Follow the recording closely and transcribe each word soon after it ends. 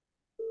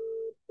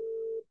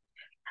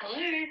Hello.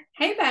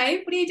 Hey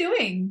babe, what are you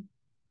doing?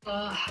 Oh,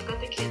 I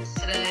got the kids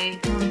today.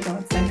 Oh my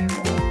God, say no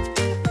more.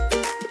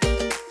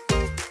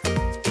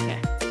 Okay.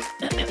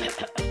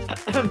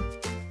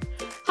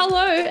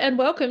 Hello and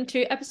welcome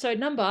to episode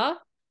number, oh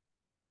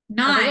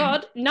my 9.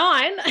 God,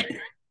 9.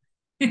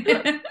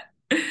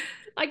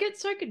 I get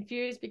so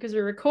confused because we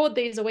record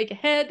these a week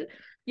ahead.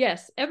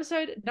 Yes,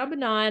 episode number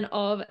 9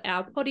 of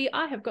our potty.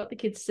 I have got the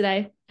kids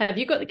today. Have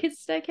you got the kids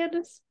today,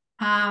 Candace?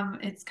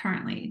 It's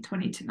currently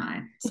 20 to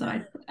 9,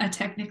 so I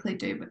technically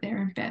do, but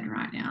they're in bed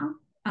right now.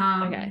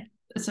 Okay.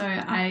 So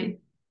I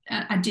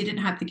didn't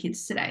have the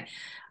kids today.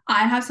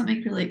 I have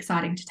something really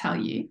exciting to tell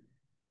you.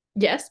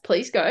 Yes,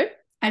 please go.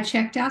 I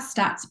checked our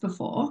stats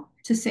before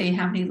to see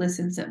how many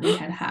listens that we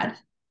had.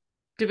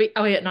 Did we?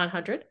 Are we at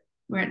 900?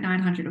 We're at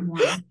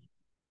 901.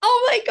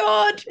 Oh my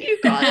God, you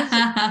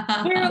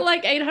guys. We're at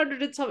like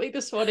 800 and something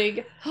this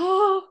morning.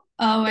 Oh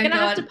my We're gonna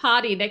God. have to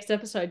party next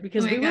episode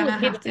because we will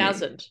hit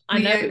 1,000. I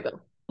know we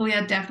will. We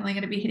are definitely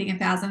going to be hitting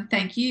 1,000.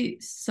 Thank you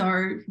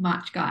so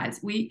much, guys.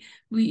 We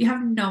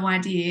have no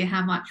idea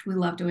how much we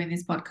love doing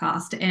this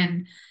podcast,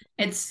 and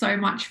it's so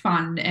much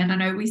fun. And I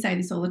know we say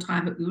this all the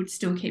time, but we would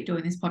still keep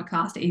doing this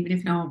podcast even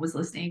if no one was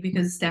listening,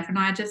 because Steph and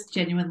I just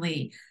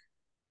genuinely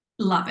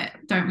love it,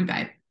 don't we,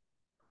 babe?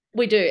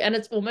 We do, and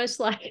it's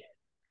almost like,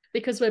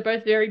 because we're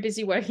both very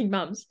busy working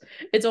mums,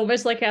 it's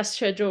almost like our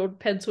scheduled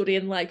penciled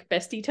in like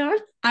bestie time.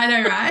 I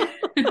know, right?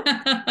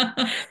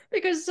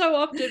 Because so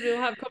often we'll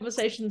have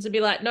conversations and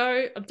be like,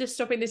 no, I'm just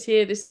stopping this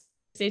here. This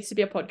needs to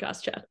be a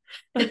podcast chat.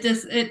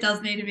 It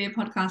does need to be a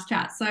podcast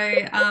chat. So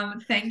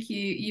thank you.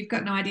 You've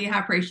got no idea how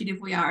appreciative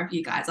we are of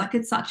you guys. Like,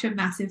 it's such a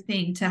massive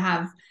thing to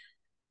have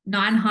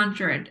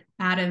 900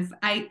 out of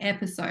 8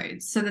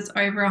 episodes. So that's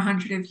over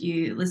 100 of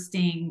you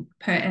listening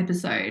per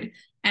episode.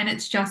 And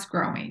it's just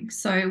growing.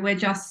 So we're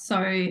just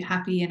so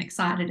happy and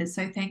excited. And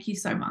so thank you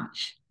so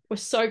much. We're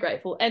so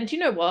grateful. And you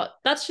know what?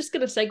 That's just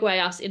going to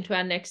segue us into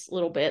our next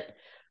little bit.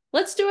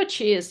 Let's do a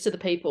cheers to the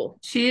people.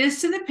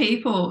 Cheers to the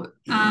people.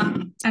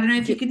 I don't know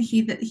if you can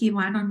hear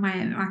mine on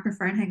my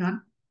microphone. Hang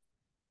on.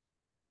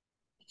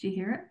 Did you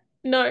hear it?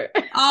 No.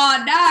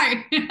 Oh, no.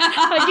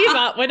 I give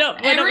up. We're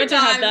not meant to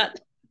have that.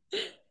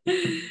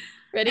 Ready?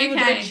 Okay. We're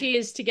going to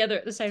cheers together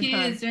at the same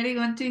time. Cheers. Ready?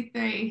 1, 2,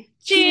 3.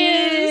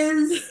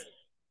 Cheers.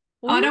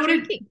 I don't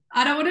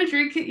want to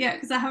drink it yet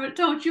because I haven't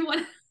told you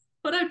what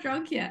I've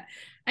drunk yet.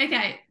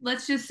 Okay,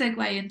 let's just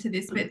segue into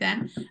this bit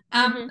then.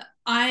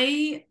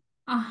 I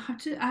have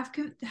to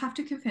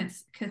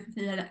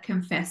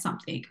confess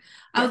something.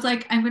 I was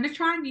like, I'm going to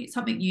try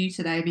something new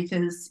today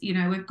because, you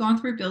know, we've gone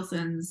through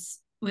Billson's.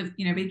 We've,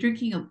 you know, been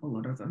drinking a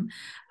lot of them.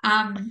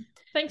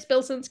 Thanks,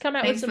 Billson's. Come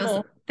out with some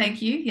more.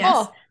 Thank you. Yes.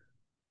 Oh,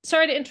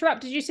 sorry to interrupt.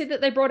 Did you see that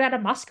they brought out a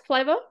musk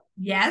flavor?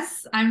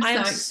 Yes, I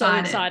am so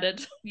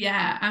excited.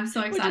 Yeah, I'm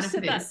so excited we just for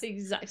said this. That at the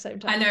exact same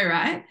time. I know,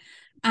 right?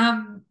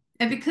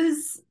 And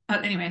because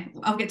anyway,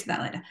 I'll get to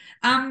that later.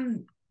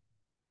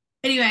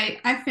 Anyway,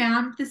 I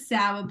found the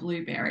sour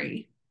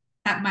blueberry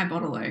at my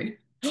bottle-o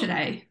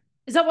today.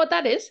 Is that what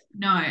that is?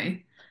 No.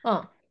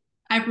 Oh.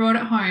 I brought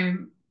it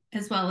home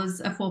as well as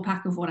a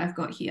 4-pack of what I've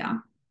got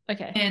here.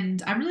 Okay.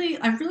 And I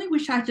really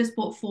wish I just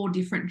bought 4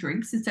 different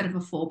drinks instead of a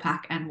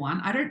 4-pack and one.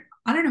 I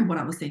don't know what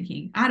I was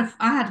thinking. I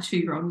had a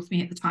 2-year-old with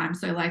me at the time,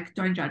 so like,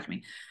 don't judge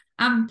me.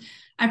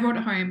 I brought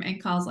it home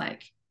and Carl's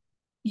like,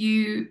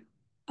 you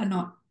are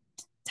not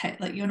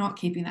you're not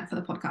keeping that for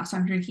the podcast.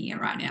 I'm drinking it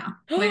right now.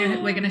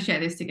 We're gonna share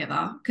this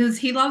together because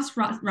he loves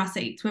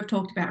russets. We've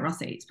talked about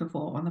russets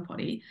before on the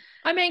potty.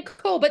 I mean,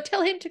 cool, but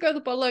tell him to go to the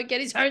bottle and get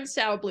his own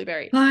sour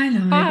blueberry. I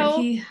know,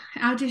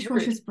 but our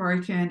dishwasher's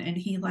broken and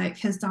he like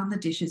has done the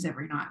dishes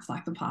every night for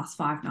like the past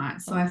 5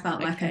 nights. So I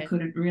felt like I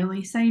couldn't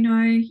really say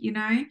no, you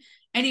know.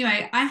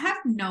 Anyway, I have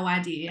no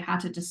idea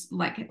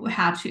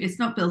it's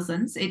not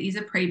Billson's. It is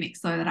a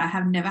premix though that I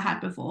have never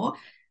had before.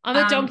 I'm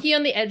a donkey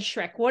on the edge,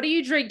 Shrek. What are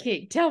you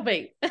drinking? Tell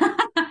me.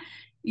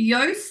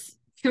 Yos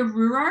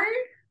Churro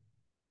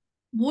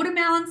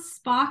Watermelon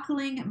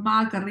Sparkling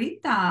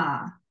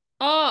Margarita.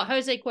 Oh,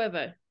 Jose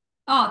Cuervo.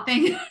 Oh,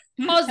 thank you.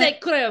 Jose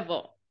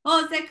Cuervo.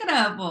 Jose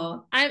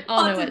Cuervo.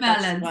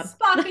 Watermelon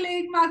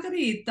Sparkling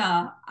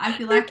Margarita. I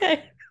feel like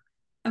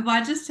have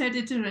I just turned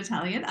into an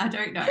Italian? I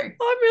don't know. I'm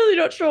really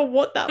not sure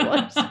what that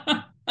was.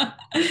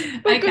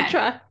 But good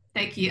try.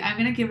 Thank you. I'm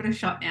going to give it a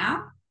shot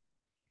now.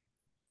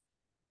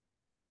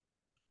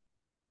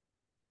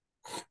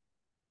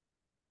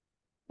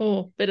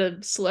 Oh, bit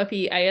of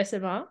slurpy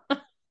ASMR. Oh,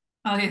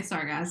 yeah.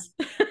 Sorry, guys.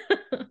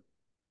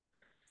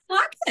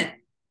 Like it.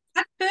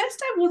 At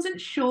first, I wasn't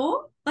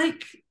sure.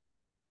 Like,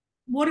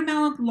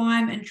 watermelon,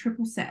 lime, and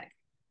triple sec.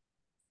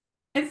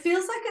 It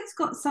feels like it's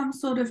got some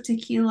sort of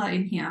tequila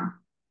in here.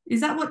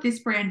 Is that what this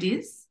brand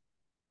is?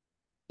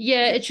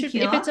 Yeah, it should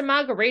be. If it's a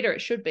margarita,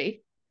 it should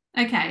be.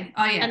 Okay.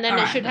 Oh, yeah. And then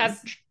it should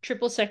have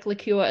triple sec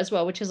liqueur as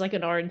well, which is like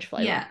an orange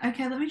flavor. Yeah.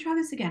 Okay, let me try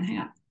this again. Hang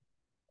on.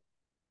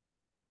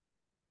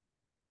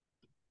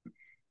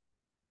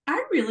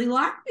 I really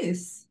like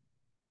this.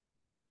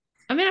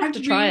 I'm going to have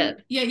to try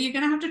it. Yeah, you're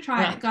going to have to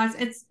try it, guys.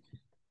 It's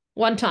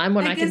one time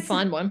when I can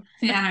find one.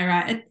 Yeah, I know,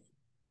 right?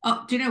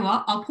 Oh, do you know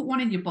what? I'll put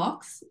one in your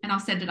box and I'll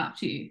send it up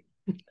to you.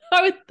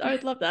 I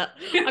would love that.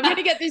 I'm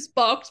gonna get this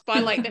box by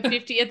like the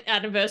 50th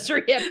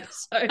anniversary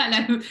episode.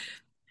 I know.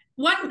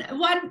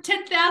 One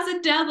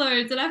 10,000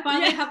 downloads and I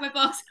finally have my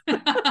box.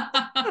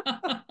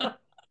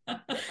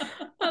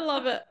 I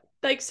love it.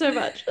 Thanks so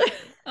much.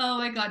 Oh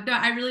my God. No,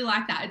 I really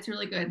like that. It's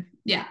really good.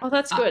 Yeah. Oh,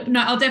 that's good.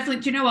 No, I'll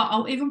definitely, do you know what?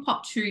 I'll even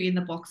pop 2 in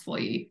the box for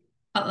you.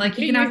 Like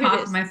you You can have who half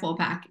this? of my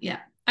 4-pack. Yeah.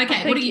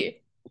 Okay. Oh, What thank are you? you.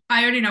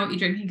 I already know what you're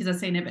drinking because I've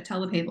seen it, but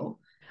tell the people.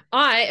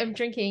 I am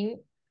drinking.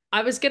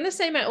 I was gonna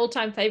say my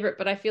all-time favorite,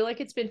 but I feel like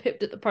it's been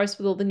pipped at the post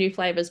with all the new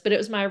flavors. But it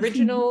was my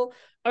original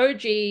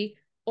OG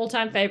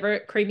all-time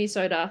favorite creamy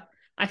soda.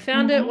 I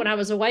found it when I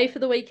was away for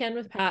the weekend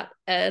with Pat,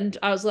 and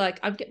I was like,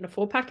 I'm getting a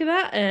 4-pack of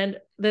that, and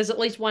there's at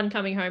least one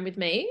coming home with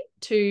me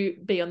to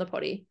be on the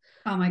potty.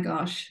 Oh my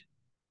gosh.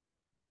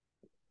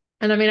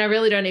 And I mean, I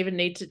really don't even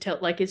need to tell,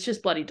 like, it's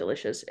just bloody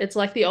delicious. It's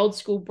like the old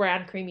school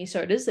brown creamy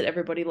sodas that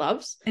everybody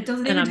loves. It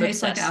doesn't and even I'm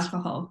taste like obsessed.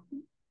 alcohol.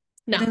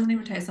 No. It doesn't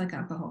even taste like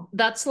alcohol.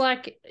 That's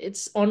like,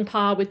 it's on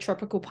par with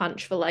tropical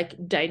punch for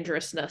like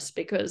dangerousness,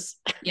 because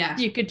Yeah,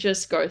 you could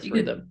just go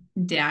through them.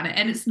 Down it.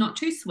 And it's not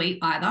too sweet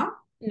either.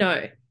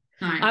 No.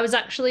 No. I was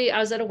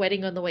at a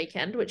wedding on the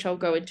weekend, which I'll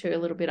go into a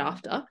little bit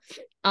after.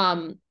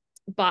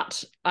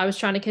 But I was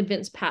trying to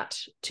convince Pat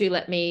to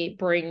let me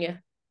bring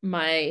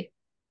my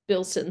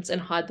Billsons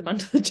and hide them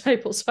under the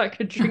table so I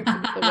could drink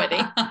them at the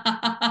wedding.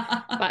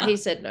 But he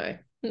said no.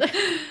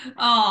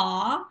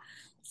 Aw,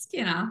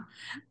 Skinner.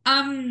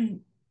 I've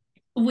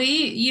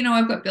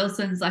got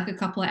Billson's like a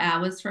couple of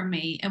hours from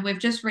me, and we've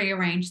just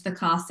rearranged the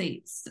car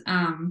seats.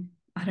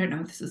 I don't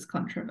know if this is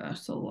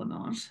controversial or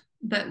not,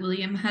 but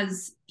William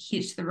has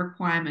hit the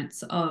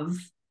requirements of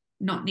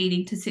not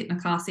needing to sit in a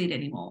car seat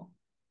anymore.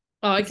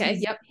 Oh, okay.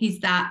 He's, Yep. He's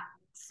that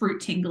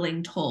fruit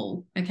tingling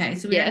tall. Okay.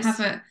 So we Yes.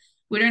 don't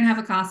have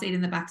a car seat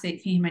in the back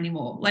seat for him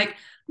anymore. Like,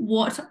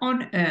 what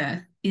on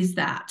earth is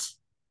that?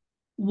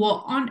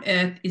 What on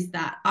earth is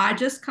that? I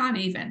just can't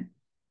even.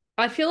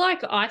 I feel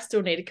like I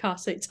still need a car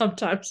seat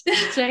sometimes.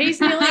 So he's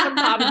nearly on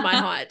par with my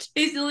height.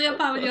 He's nearly on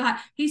par with your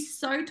height. He's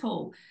so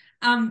tall.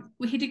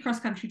 He did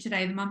cross country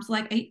today. The mum's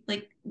like, hey,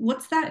 like,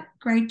 what's that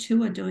grade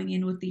 2 are doing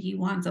in with the year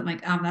 1s? I'm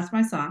like, that's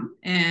my son,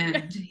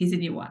 and he's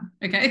in year 1.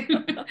 Okay.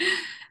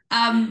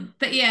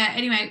 But yeah,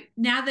 anyway,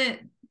 now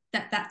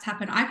that's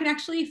happened, I can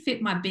actually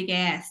fit my big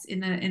ass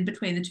in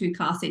between the 2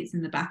 car seats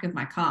in the back of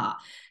my car.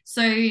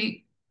 So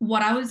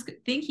what I was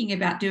thinking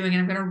about doing,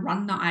 and I'm going to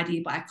run the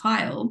idea by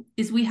Kyle,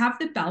 is we have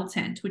the bell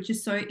tent, which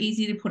is so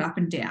easy to put up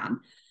and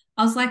down.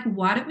 I was like,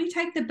 why don't we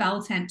take the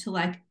bell tent to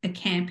like a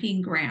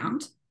camping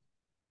ground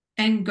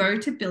and go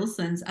to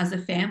Billson's as a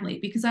family?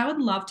 Because I would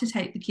love to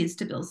take the kids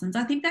to Billson's.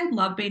 I think they'd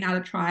love being able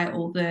to try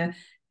all the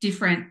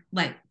different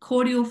like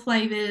cordial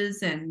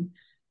flavors, and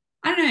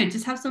I don't know,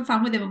 just have some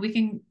fun with them, and we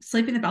can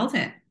sleep in the bell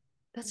tent.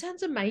 That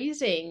sounds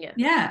amazing.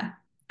 Yeah,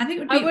 I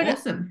think it would be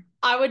awesome.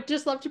 I would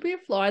just love to be a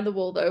fly on the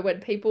wall though, when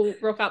people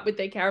rock up with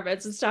their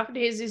caravans and stuff, and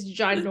here's this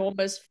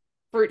ginormous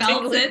fruit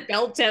tingling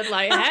bell tent,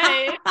 like,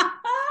 hey,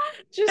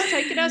 just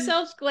taking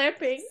ourselves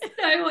glamping.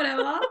 So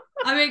whatever.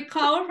 I mean,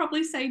 Kyle would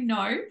probably say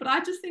no, but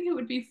I just think it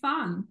would be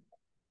fun.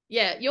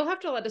 Yeah, you'll have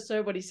to let us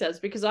know what he says,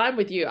 because I'm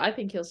with you. I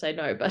think he'll say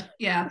no, but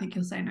yeah, I think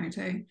he'll say no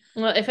too.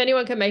 Well, if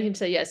anyone can make him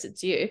say yes,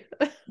 it's you.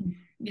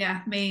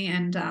 Yeah, me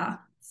and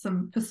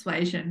some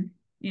persuasion,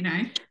 you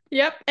know.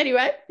 Yep.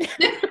 Anyway,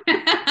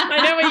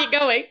 I know where you're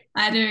going.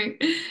 I do.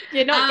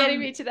 You're not getting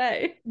me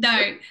today.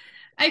 No.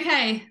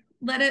 Okay.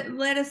 Bring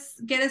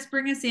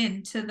us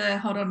into the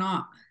hot or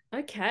not.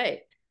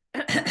 Okay.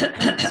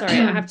 Sorry,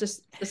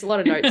 there's a lot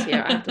of notes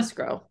here. I have to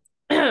scroll.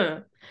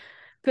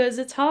 Because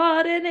it's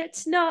hot and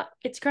it's not,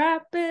 it's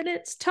crap and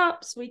it's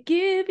tops. We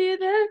give you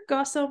the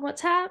goss on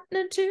what's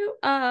happening to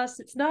us.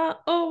 It's not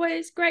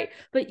always great,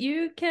 but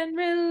you can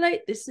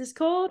relate. This is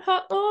called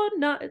Hot or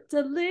Not. It's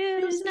a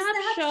little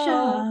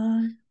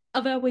snapshot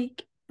of our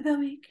week.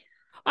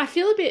 I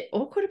feel a bit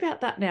awkward about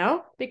that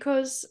now,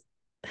 because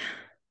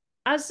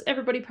as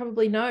everybody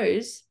probably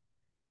knows,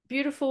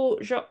 beautiful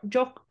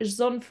Jock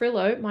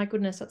Zonfrillo, my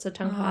goodness, that's a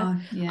tongue tie,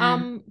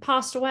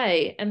 passed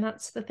away, and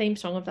that's the theme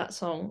song of that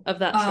show.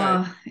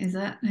 Is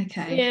it?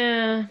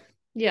 Okay.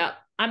 Yeah.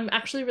 I'm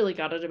actually really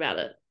gutted about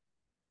it.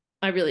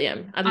 I really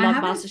am. I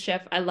love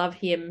MasterChef. I love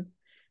him.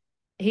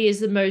 He is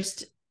the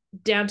most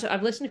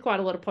I've listened to quite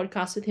a lot of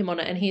podcasts with him on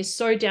it, and he is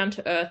so down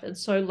to earth and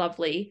so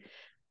lovely,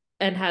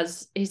 and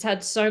he's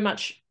had so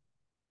much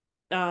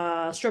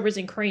strawberries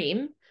and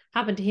cream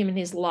happen to him in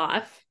his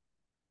life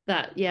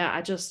that, yeah,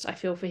 I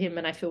feel for him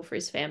and I feel for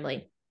his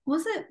family.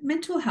 Was it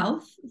mental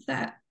health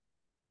that?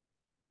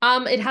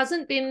 It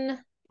hasn't been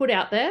put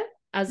out there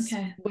as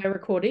we're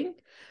recording.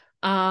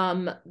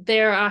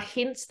 There are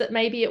hints that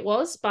maybe it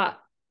was,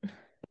 but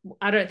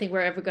I don't think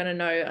we're ever going to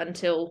know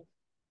until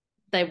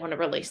they want to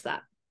release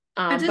that.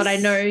 But I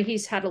know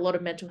he's had a lot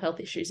of mental health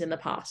issues in the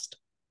past.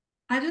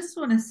 I just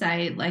want to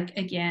say, like,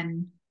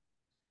 again,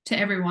 to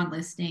everyone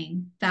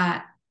listening,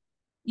 that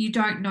you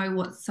don't know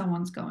what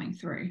someone's going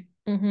through.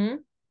 Mm-hmm.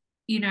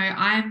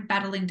 I'm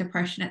battling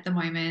depression at the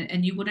moment,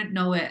 and you wouldn't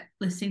know it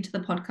listening to the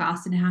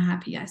podcast and how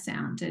happy I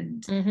sound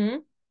and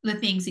the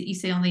things that you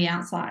see on the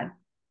outside.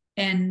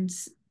 And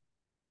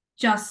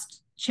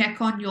just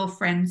check on your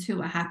friends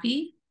who are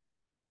happy,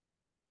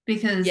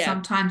 because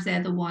sometimes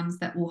they're the ones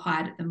that will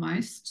hide it the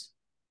most.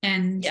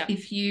 And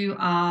if you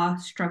are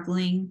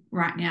struggling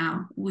right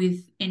now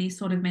with any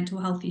sort of mental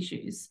health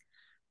issues,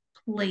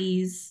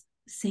 please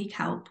seek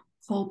help.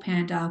 Call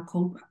Panda,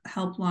 call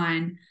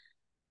Helpline,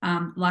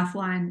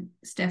 Lifeline.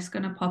 Steph's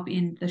going to pop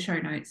in the show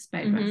notes,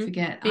 babe. Don't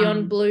forget.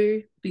 Beyond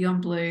Blue,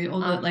 all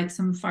the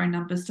some phone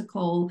numbers to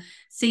call.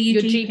 See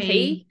your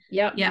GP.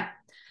 Yeah.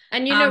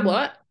 And you know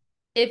what?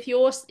 If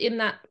you're in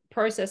that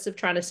process of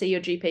trying to see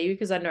your GP,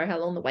 because I know how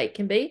long the wait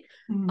can be,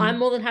 I'm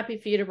more than happy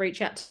for you to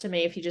reach out to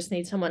me if you just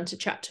need someone to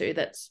chat to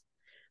that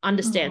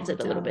understands it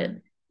a little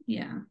bit.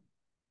 Yeah.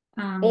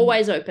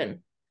 Always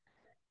open.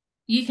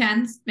 You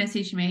can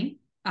message me.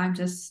 I'm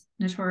just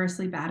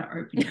notoriously bad at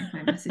opening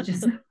my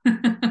messages.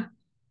 But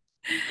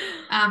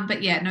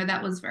yeah, no,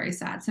 that was very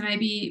sad. So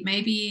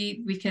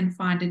maybe we can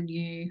find a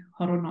new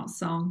Hot or Not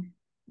song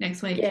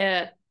next week.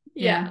 Yeah.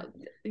 Okay.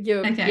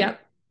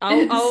 Yep.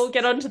 I'll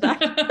get onto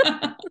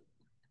that.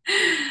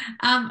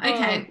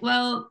 Okay.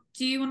 Well,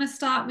 do you want to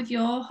start with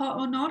your hot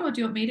or not, or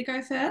do you want me to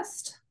go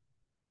first?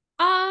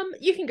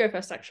 You can go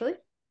first, actually.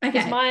 Okay.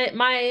 Because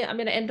my I'm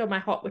going to end on my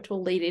hot, which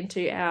will lead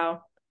into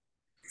our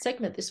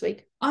segment this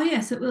week. Oh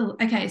yes, it will.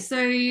 Okay, so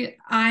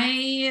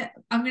I'm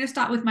going to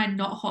start with my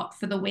not hot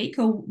for the week,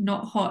 or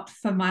not hot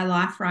for my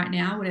life right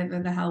now, whatever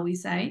the hell we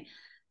say.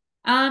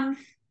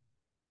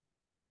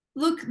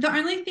 Look, the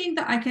only thing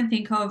that I can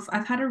think of,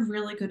 I've had a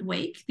really good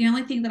week. The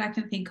only thing that I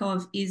can think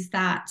of is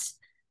that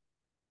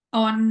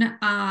on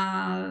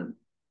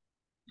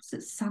was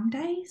it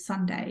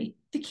Sunday,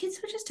 the kids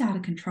were just out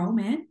of control,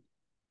 man.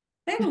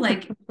 They were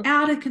like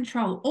out of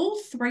control, all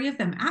three of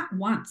them at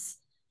once,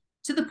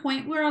 to the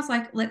point where I was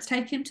like, let's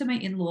take him to my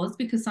in-laws,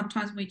 because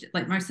sometimes most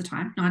of the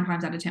time, 9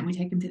 times out of 10, we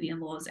take him to the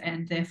in-laws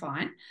and they're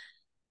fine.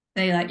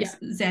 They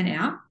zen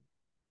out.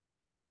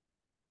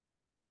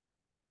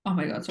 Oh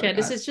my God, sorry,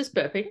 Candace guys. is just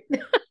burping.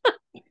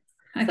 Okay,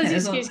 Let's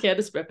excuse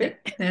Candace burping.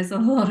 There's a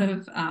lot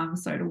of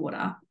soda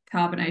water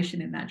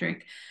carbonation in that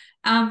drink.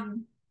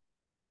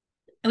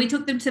 We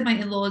took them to my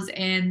in-laws,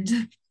 and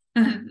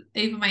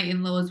even my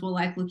in-laws were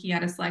like looking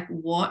at us like,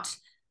 what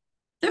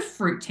the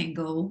fruit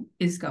tingle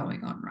is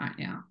going on right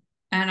now?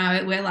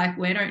 And we're like,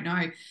 we don't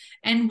know.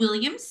 And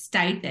William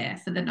stayed there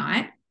for the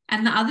night,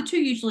 and the other two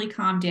usually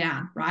calm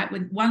down, right?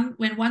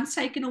 When one's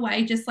taken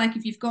away, just like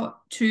if you've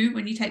got 2,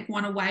 when you take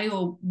one away,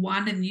 or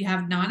 1 and you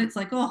have none, it's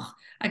like, oh,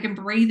 I can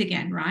breathe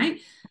again, right?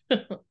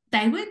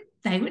 They were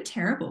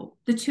terrible.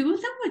 The 2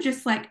 of them were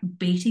just like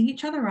beating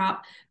each other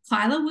up.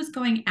 Kyla was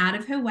going out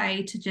of her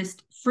way to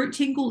just fruit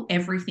tingle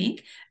everything.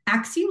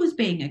 Axie was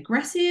being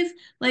aggressive.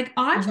 Like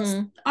I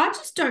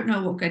just don't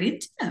know what got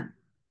into them.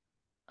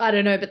 I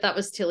don't know, but that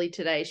was Tilly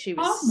today. She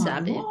was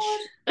savage.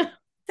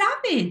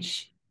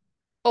 Savage.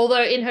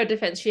 Although in her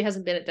defense, she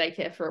hasn't been at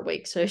daycare for a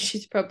week, so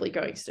she's probably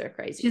going stir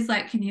crazy. She's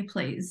like, can you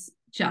please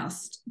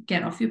just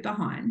get off your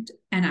behind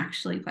and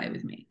actually play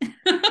with me?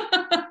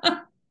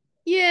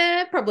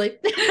 Yeah, probably.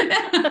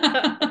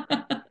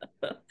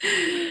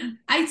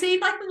 I see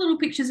like the little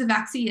pictures of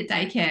Axie at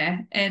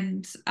daycare,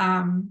 and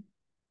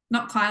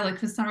not Kyla,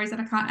 because for some reason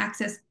I can't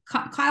access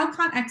Kyle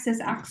can't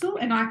access Axel,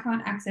 and I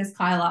can't access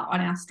Kyla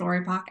on our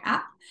Story Park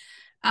app.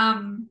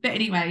 But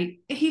anyway,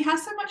 he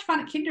has so much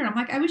fun at kinder. I'm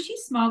like, I wish he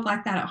smiled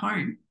like that at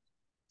home.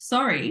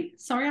 Sorry,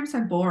 I'm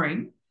so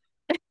boring.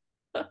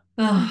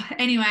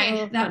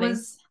 Anyway, that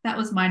was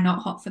my not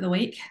hot for the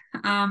week.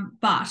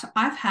 But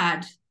I've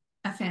had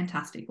a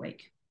fantastic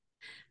week,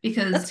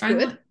 because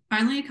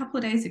only a couple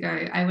of days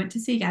ago I went to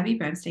see Gabby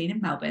Bernstein in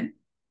Melbourne.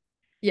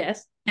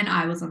 Yes. And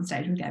I was on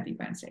stage with Gabby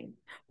Bernstein.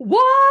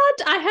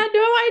 What? I had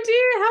no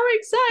idea. How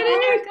exciting.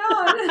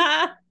 Oh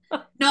my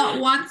God. Not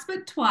once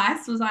but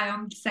twice was I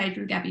on stage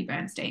with Gabby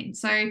Bernstein.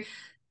 So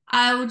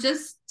I will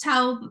just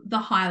tell the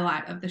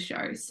highlight of the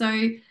show.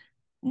 So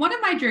one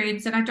of my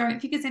dreams, and I don't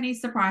think it's any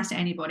surprise to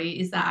anybody,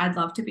 is that I'd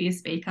love to be a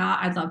speaker.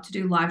 I'd love to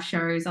do live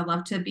shows. I'd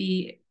love to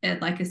be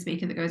like a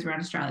speaker that goes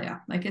around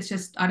Australia. Like, it's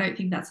just, I don't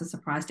think that's a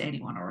surprise to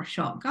anyone or a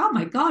shock. Oh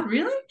my God,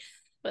 really?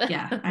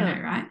 Yeah, I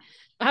know, right?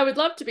 I would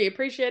love to be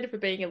appreciated for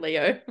being a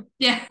Leo.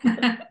 Yeah.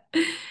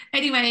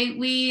 Anyway,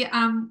 we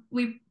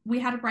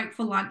had a break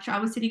for lunch. I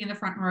was sitting in the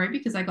front row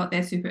because I got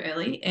there super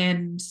early,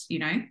 and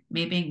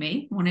me being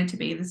me, wanted to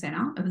be in the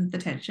center of the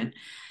tension.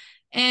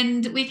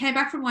 And we came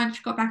back from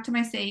lunch, got back to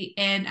my seat,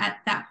 and at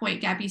that point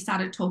Gabby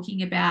started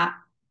talking about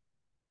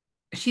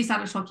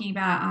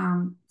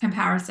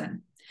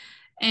comparison.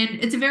 And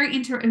it was a very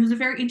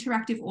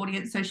interactive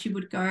audience. So she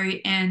would go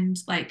and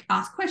like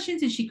ask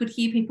questions, and she could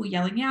hear people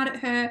yelling out at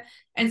her.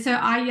 And so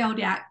I yelled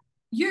out,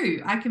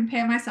 "You, I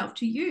compare myself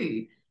to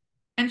you."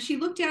 And she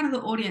looked down at the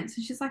audience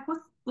and she's like,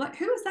 "What?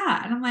 Who is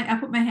that?" And I'm like, I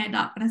put my hand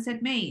up and I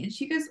said, "Me." And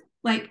she goes,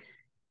 like,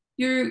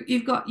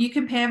 you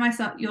compare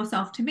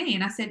yourself to me.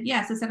 And I said,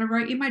 yes. I said, I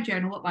wrote in my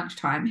journal at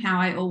lunchtime how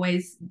I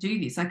always do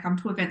this. I come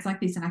to events like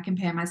this and I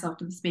compare myself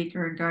to the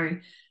speaker and go,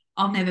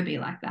 I'll never be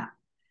like that.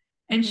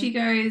 And she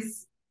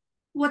goes,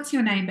 what's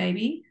your name,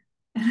 baby?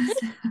 And I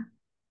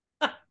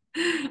said,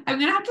 I'm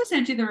going to have to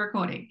send you the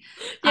recording.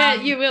 Yeah,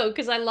 you will,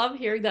 because I love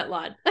hearing that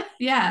line.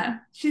 Yeah.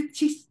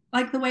 She's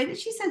like, the way that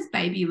she says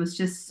baby was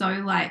just so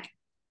like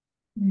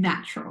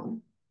natural.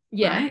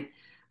 Yeah. Right?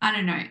 I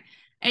don't know.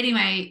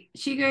 Anyway,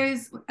 she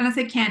goes, and I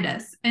said,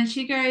 Candace. And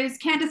she goes,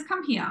 Candace,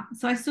 come here.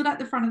 So I stood at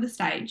the front of the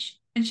stage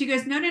and she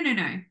goes, no, no, no,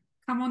 no.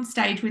 Come on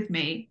stage with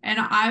me. And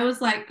I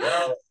was like,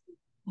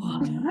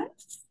 what?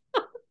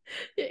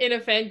 Inner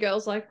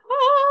fangirl's like,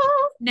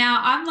 oh.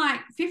 Now I'm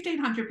like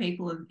 1,500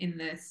 people in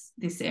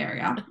this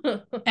area.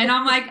 And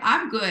I'm like,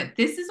 I'm good.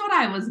 This is what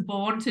I was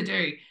born to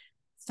do.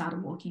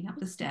 Started walking up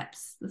the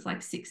steps. There's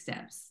like 6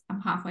 steps.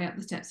 I'm halfway up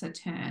the steps. I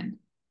turn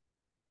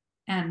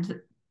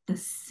and the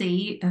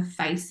sea of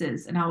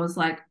faces. And I was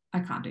like, I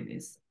can't do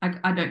this.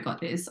 I don't got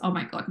this. Oh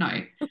my God, no.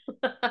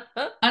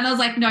 And I was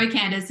like, no,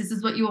 Candace, this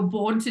is what you were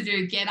born to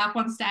do. Get up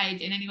on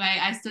stage. And anyway,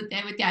 I stood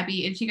there with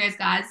Gabby and she goes,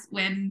 guys,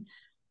 when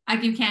I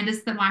give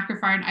Candace the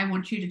microphone, I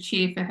want you to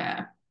cheer for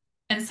her.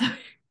 And so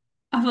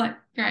I'm like,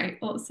 great,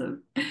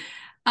 awesome.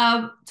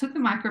 Took the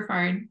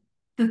microphone.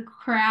 The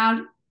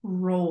crowd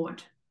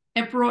roared.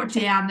 It brought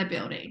down the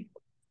building.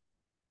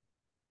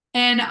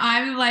 And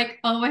I'm like,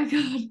 oh my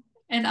God.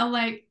 And I'm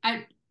like,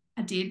 I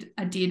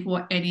did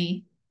what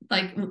any,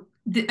 like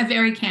a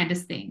very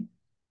Candace thing.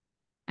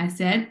 I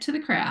said to the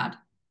crowd,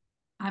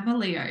 I'm a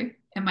Leo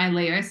and my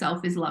Leo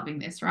self is loving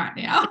this right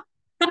now.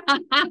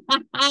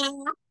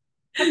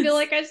 I feel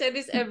like I say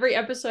this every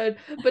episode,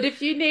 but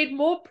if you need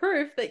more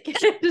proof that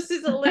Candace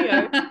is a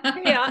Leo,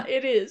 here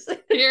it is.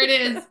 Here it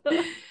is.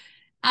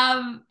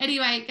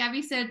 Anyway,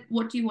 Gabby said,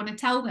 what do you want to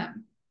tell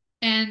them?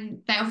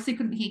 And they obviously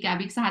couldn't hear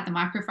Gabby because I had the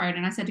microphone.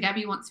 And I said,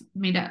 Gabby wants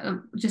me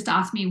to just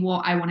ask me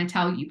what I want to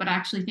tell you, but I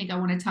actually think I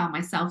want to tell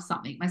myself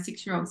something, my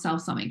 6-year-old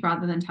self something,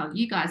 rather than tell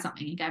you guys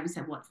something. And Gabby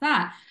said, what's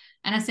that?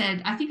 And I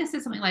said, I think I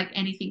said something like,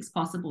 anything's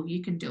possible.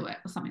 You can do it,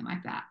 or something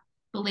like that.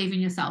 Believe in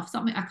yourself.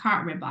 Something I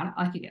can't remember.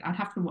 Like again, I'd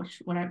have to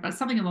watch whatever, but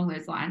something along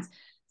those lines.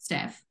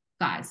 Steph,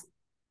 guys,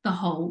 the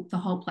whole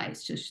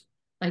place just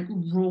like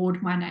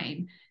roared my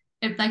name.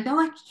 Like they're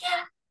like,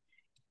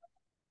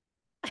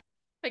 yeah.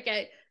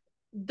 Okay.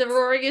 The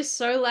roaring is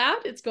so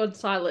loud, it's gone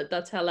silent.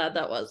 That's how loud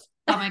that was.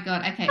 Oh my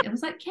God. Okay. It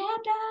was like,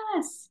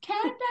 Candace.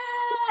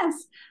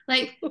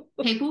 Like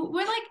people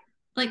were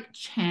like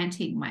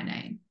chanting my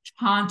name.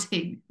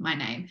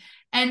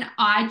 And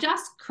I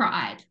just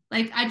cried.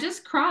 Like I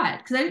just cried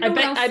because I didn't know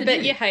what else to do. I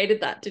bet you hated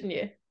that, didn't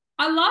you?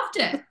 I loved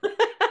it.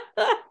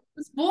 I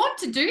was born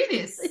to do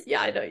this.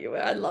 Yeah, I know you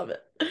were. I love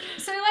it.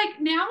 So like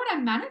now when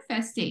I'm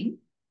manifesting,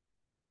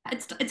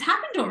 it's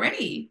happened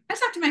already. I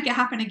just have to make it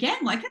happen again.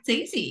 Like it's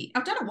easy.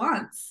 I've done it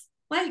once.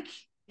 Like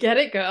get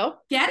it,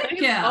 girl. Get it,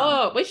 girl.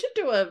 Oh, we should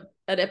do an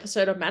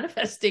episode of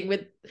manifesting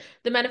with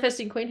the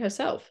manifesting queen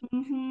herself.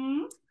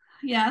 Mm-hmm.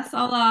 Yes,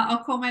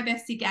 I'll call my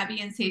bestie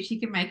Gabby and see if she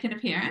can make an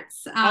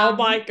appearance. Oh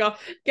my God,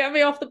 get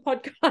me off the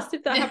podcast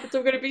if that happens.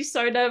 I'm going to be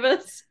so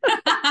nervous.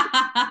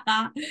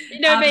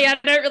 You know me, I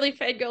don't really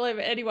fangirl over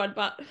anyone,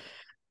 but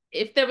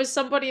if there was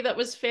somebody that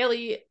was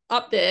fairly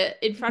up there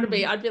in front of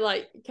me, I'd be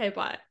like, okay,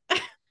 bye.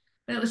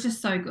 It was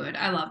just so good.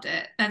 I loved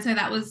it, and so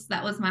that was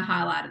my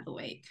highlight of the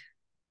week.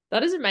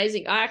 That is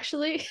amazing. I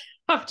actually,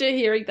 after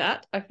hearing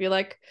that, I feel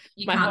like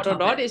my hot or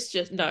not is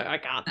just, no, I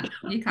can't.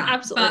 No, you can't.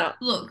 Absolutely but not.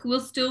 Look,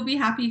 we'll still be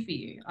happy for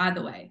you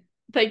either way.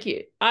 Thank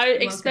you. I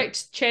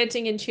expect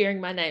chanting and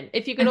cheering my name.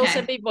 If you can all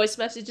send me voice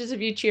messages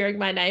of you cheering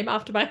my name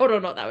after my hot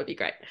or not, that would be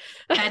great.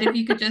 And if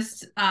you could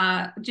just,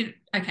 guys,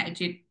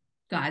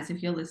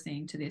 if you're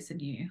listening to this and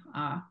you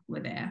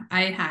were there,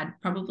 I had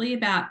probably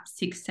about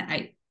 6 to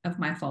 8 of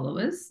my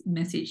followers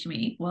message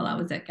me while I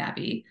was at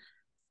Gabby,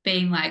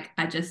 being like,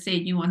 I just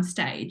seen you on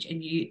stage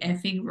and you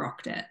effing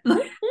rocked it.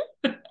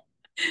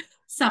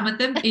 Some of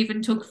them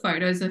even took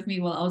photos of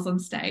me while I was on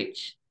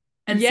stage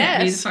and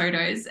sent me the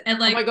photos. And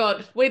like, oh my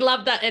God, we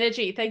love that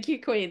energy. Thank you,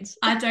 queens.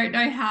 I don't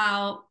know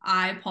how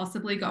I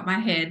possibly got my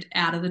head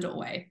out of the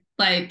doorway.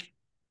 Like,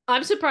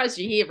 I'm surprised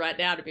you're here right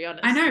now, to be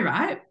honest. I know,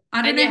 right?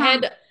 I don't know how.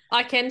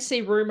 I can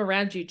see room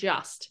around you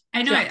just.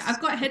 I know. I've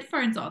got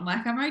headphones on.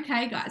 Like, I'm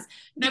okay, guys.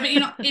 No, but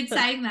you know, in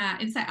saying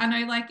that, I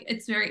know like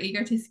it's very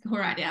egotistical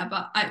right now,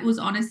 but it was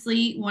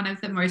honestly one of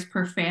the most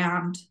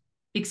profound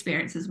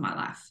experiences of my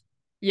life.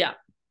 Yeah.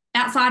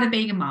 Outside of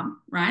being a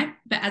mum, right?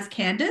 But as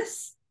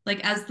Candace,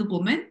 like as the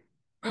woman,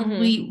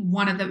 probably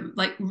one of the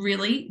like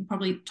really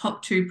probably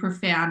top 2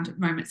 profound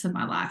moments of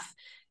my life.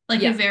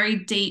 Like a very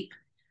deep,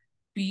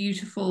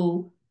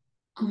 beautiful,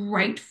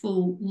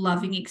 grateful,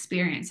 loving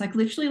experience, like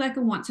literally like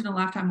a once in a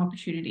lifetime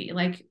opportunity.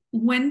 Like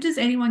when does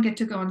anyone get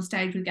to go on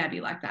stage with Gabby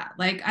like that?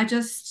 Like I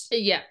just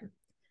and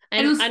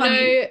it was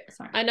funny.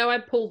 I know I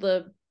pulled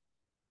the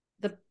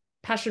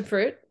passion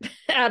fruit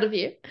out of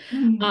you,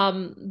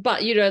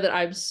 but you know that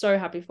I'm so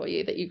happy for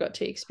you that you got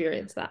to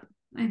experience that.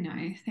 I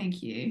know,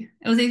 thank you.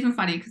 It was even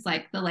funny because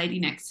like the lady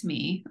next to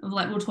me,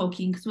 like we're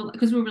talking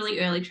because we're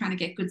really early trying to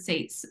get good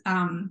seats.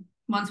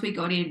 Once we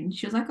got in,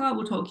 she was like, oh,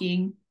 we're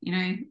talking, you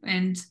know,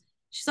 and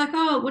She's like,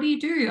 oh, what do you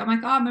do? I'm like,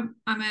 oh,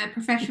 I'm a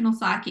professional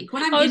psychic.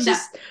 When I'm I in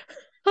that,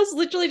 was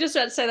literally just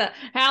about to say that.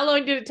 How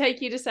long did it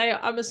take you to say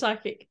I'm a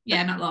psychic?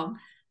 yeah, not long.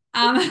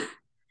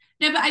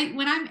 No, but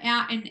when I'm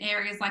out in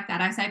areas like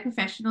that, I say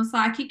professional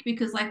psychic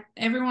because like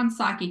everyone's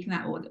psychic in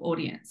that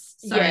audience.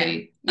 So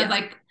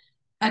like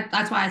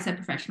that's why I said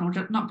professional,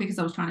 not because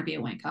I was trying to be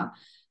a wanker.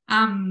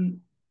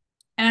 And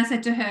I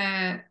said to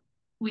her,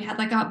 we had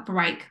like a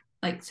break,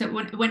 like so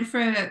it went for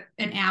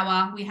an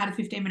hour. We had a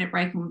 15-minute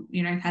break,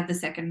 and had the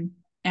second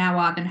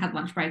hour, then had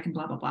lunch break and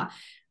blah blah blah.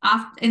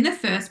 In the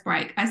first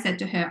break, I said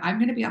to her, I'm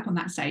going to be up on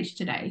that stage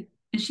today,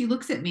 and she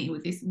looks at me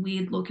with this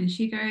weird look, and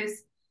she goes,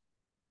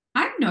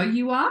 I know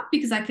you are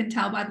because I can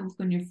tell by the look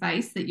on your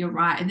face that you're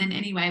right. And then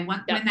anyway,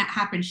 when that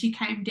happened, she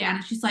came down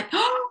and she's like,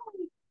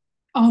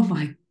 oh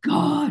my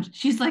God.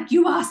 She's like,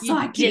 you are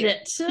psychic. You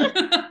did it.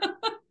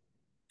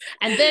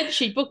 And then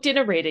she booked in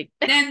a reading.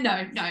 Then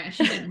no,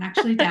 she didn't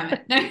actually, damn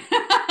it. No.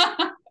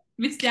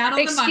 Missed out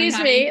on the money.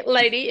 Excuse me,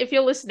 lady, if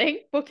you're listening,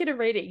 book in a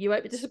reading. You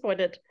won't be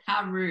disappointed.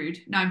 How rude.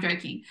 No, I'm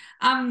joking.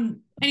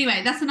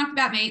 Anyway, that's enough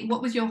about me.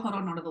 What was your hot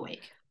or not of the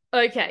week?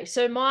 Okay,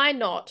 so my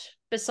not,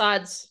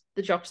 besides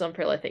the Jock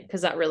Zonfrillo thing,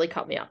 because that really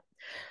cut me up.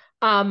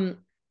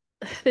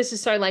 This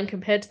is so lame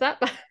compared to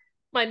that, but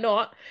my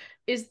not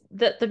is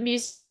that the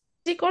music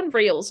on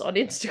Reels on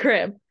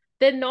Instagram,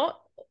 they're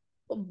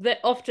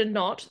often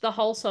not the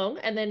whole song,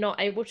 and they're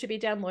not able to be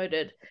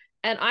downloaded.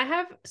 And I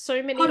have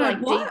so many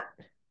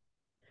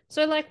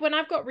so like when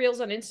I've got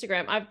Reels on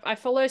Instagram, I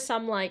follow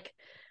some like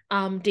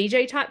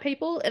DJ type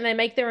people, and they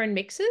make their own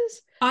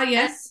mixes. Oh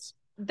yes.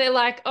 They're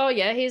like, oh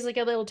yeah, here's like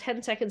a little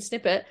 10-second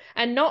snippet,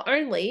 and not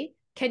only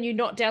can you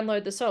not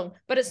download the song,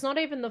 but it's not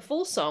even the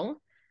full song,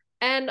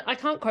 and I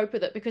can't cope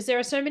with it because there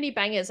are so many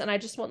bangers, and I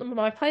just want them on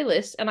my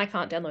playlist, and I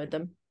can't download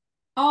them.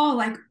 Oh,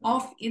 like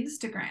off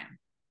Instagram.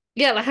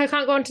 Yeah, like I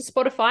can't go onto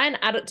Spotify and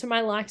add it to my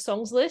like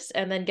songs list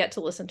and then get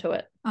to listen to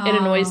it. It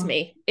annoys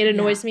me. It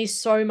annoys me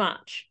so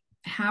much.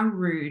 How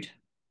rude.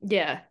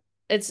 Yeah,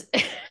 it's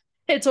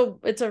it's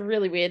a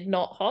really weird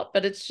not hot,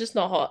 but it's just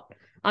not hot.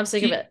 I'm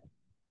sick of it.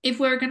 If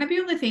we're going to be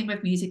on the theme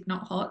of music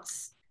not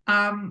hots,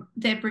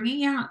 they're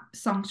bringing out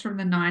songs from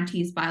the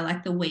 90s by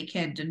like The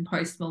Weeknd and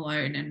Post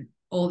Malone and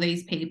all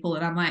these people,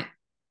 and I'm like,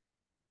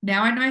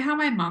 now I know how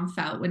my mum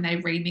felt when they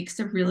remixed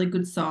a really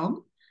good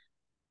song,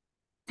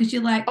 because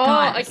you're like,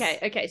 guys.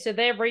 Okay, so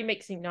they're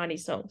remixing 90s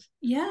songs.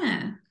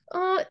 Yeah.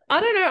 I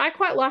don't know, I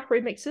quite like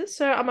remixes,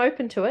 so I'm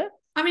open to it.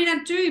 I mean,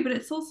 I do, but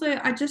it's also,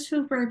 I just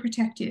feel very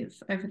protective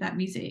over that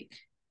music,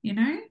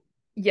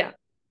 Yeah,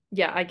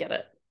 I get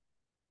it.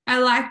 I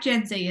like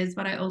Gen Zers,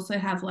 but I also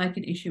have like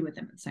an issue with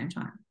them at the same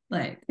time.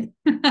 Like,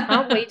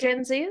 aren't we Gen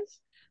Zers?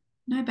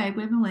 No, babe,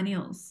 we're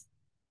millennials.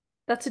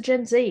 That's a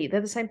Gen Z.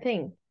 They're the same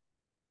thing.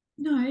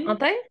 No. Aren't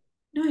they?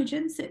 No,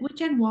 Gen Z. We're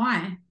Gen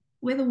Y.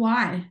 We're the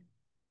Y.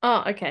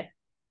 Oh, okay.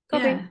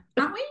 Copy. Yeah.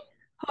 Aren't we?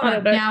 Hold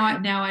on.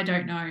 Now I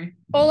don't know.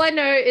 All I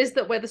know is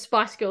that we're the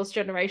Spice Girls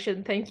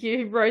generation. Thank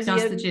you, Rosie.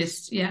 Just the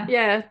gist, yeah.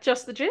 Yeah,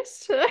 just the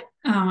gist.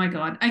 Oh my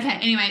God. Okay,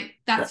 anyway,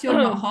 that's your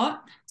not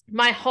hot.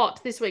 My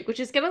hot this week,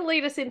 which is going to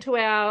lead us into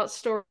our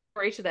story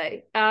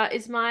today,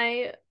 is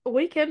my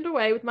weekend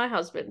away with my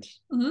husband.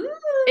 Ooh.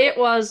 It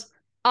was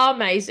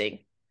amazing.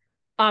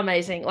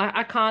 Amazing. Like,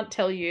 I can't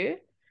tell you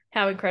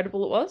how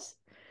incredible it was.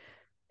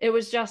 It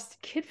was just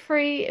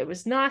kid-free. It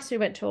was nice. We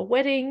went to a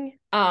wedding.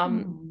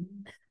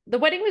 The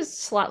wedding was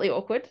slightly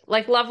awkward,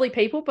 like lovely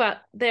people,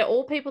 but they're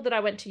all people that I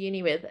went to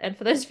uni with. And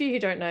for those of you who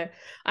don't know,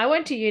 I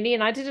went to uni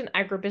and I did an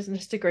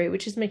agribusiness degree,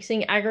 which is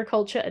mixing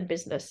agriculture and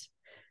business.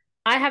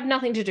 I have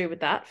nothing to do with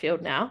that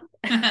field now.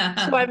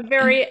 So I'm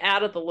very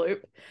out of the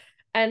loop.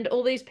 And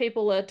all these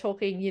people are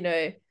talking,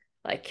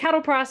 like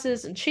cattle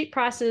prices and sheep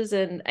prices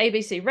and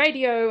ABC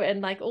radio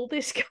and like all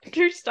this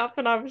country stuff.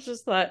 And I was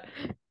just like...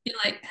 You're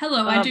like,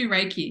 hello, I do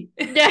Reiki.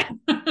 Yeah.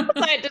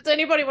 Like, does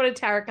anybody want a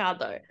tarot card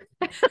though?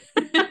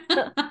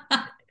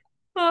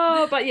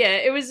 Oh, but yeah,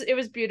 it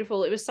was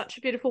beautiful. It was such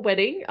a beautiful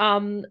wedding.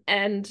 And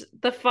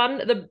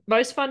the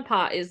most fun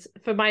part is,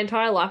 for my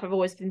entire life, I've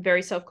always been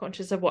very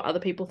self-conscious of what other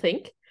people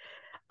think.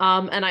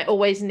 And I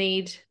always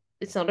need,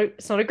 it's not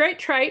a great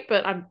trait,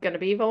 but I'm going to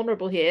be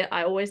vulnerable here.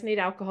 I always need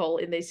alcohol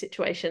in these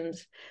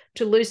situations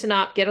to loosen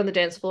up, get on the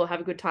dance floor, have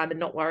a good time, and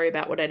not worry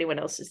about what anyone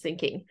else is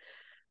thinking.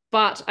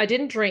 But I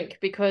didn't drink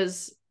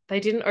because they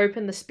didn't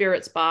open the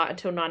spirits bar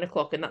until 9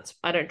 o'clock, and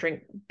I don't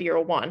drink beer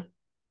or wine.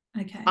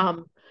 Okay.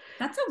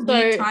 That's a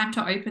weird time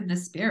to open the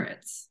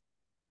spirits.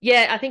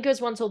 Yeah, I think it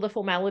was once all the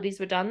formalities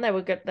were done, they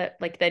would get that,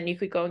 like, then you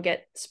could go and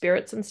get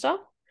spirits and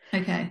stuff.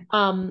 Okay.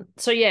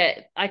 So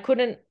yeah, I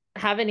couldn't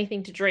have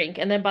anything to drink,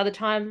 and then by the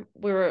time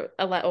by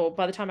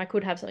the time I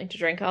could have something to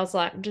drink, I was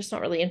like, I'm just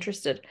not really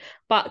interested.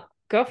 But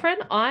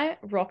girlfriend, I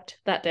rocked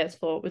that dance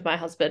floor with my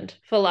husband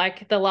for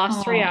like the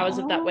last 3 hours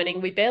of that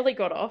wedding. We barely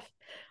got off.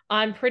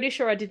 I'm pretty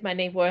sure I did my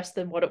knee worse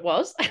than what it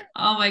was.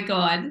 Oh my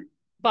God.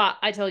 But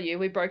I tell you,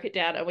 we broke it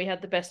down and we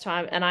had the best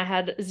time, and I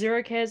had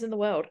zero cares in the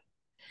world.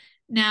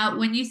 Now,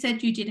 when you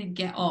said you didn't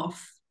get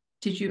off,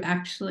 did you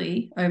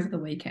actually over the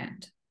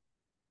weekend?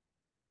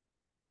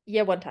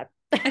 Yeah, one time.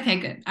 Okay,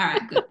 good. All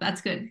right, good.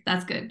 That's good.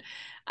 That's good.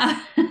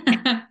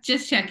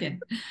 Just checking.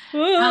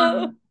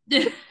 Whoa.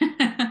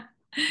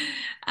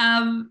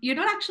 Um, you're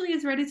not actually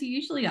as red as you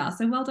usually are,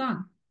 so well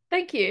done.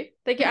 Thank you.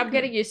 Thank you. I'm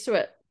getting used to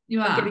it.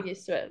 You I'm getting are.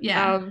 used to it.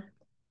 Yeah.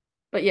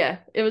 But yeah,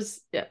 it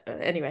was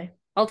anyway.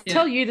 I'll Yeah.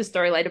 tell you the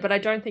story later, but I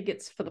don't think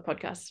it's for the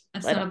podcast.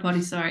 That's later. not a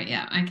body story.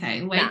 Yeah.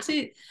 Okay. Nah.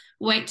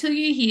 Wait till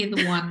you hear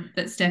the one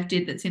that Steph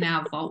did that's in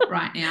our vault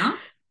right now.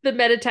 The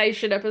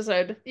meditation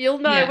episode. You'll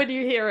know when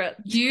you hear it.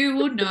 You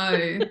will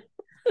know.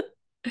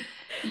 Oh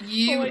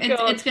my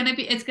God.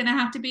 It's gonna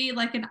have to be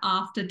like an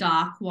after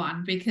dark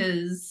one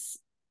because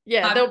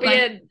there'll be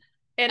like,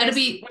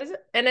 what is it?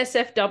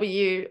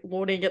 NSFW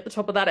warning at the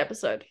top of that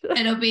episode.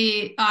 It'll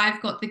be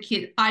I've got the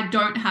kid. I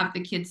don't have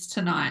the kids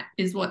tonight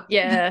is what.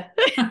 Yeah.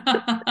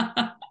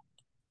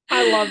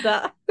 I love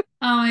that.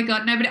 Oh my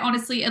God. No, but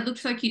honestly, it looked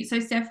so cute. So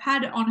Steph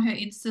had on her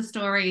Insta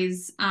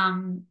stories,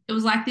 it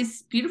was like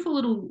this beautiful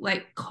little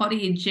like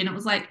cottage and it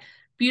was like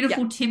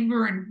beautiful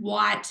timber and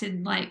white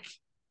and like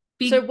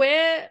big. So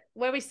where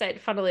we stayed,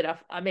 funnily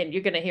enough, I mean,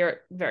 you're going to hear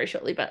it very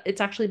shortly, but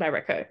it's actually my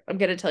reco. I'm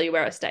going to tell you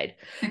where I stayed.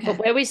 Okay. But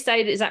where we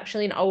stayed is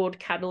actually an old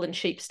cattle and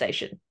sheep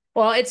station.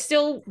 Well, it's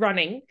still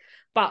running,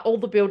 but all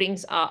the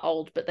buildings are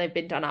old, but they've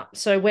been done up.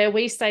 So where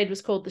we stayed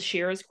was called the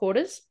shearers'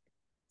 quarters.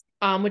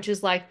 Which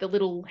is like the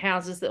little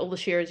houses that all the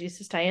shearers used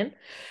to stay in.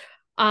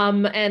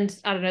 And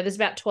I don't know, there's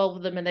about 12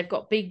 of them and they've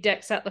got big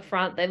decks at the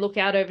front. They look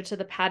out over to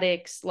the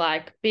paddocks,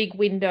 like big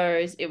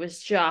windows. It was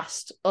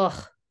just,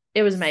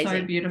 it was amazing.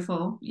 So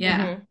beautiful.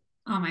 Yeah.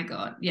 Oh my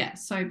God. Yeah.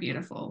 So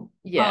beautiful.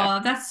 Yeah.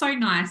 Oh, that's so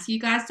nice.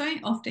 You guys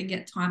don't often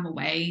get time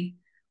away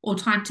or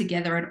time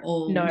together at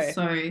all. No.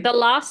 So the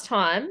last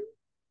time,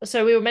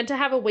 so we were meant to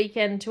have a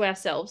weekend to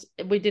ourselves.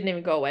 We didn't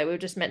even go away. We were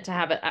just meant to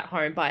have it at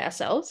home by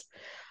ourselves.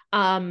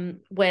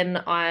 When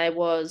I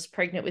was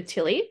pregnant with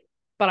Tilly,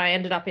 but I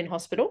ended up in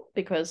hospital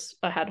because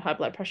I had high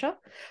blood pressure.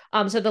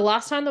 So the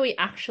last time that we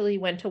actually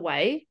went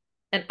away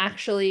and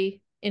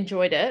actually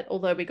enjoyed it,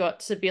 although we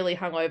got severely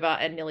hungover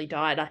and nearly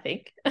died, I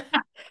think,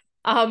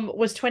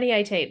 was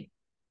 2018.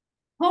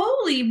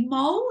 Holy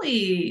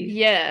moly.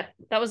 Yeah,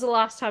 that was the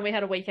last time we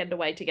had a weekend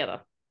away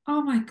together.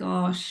 Oh my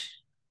gosh.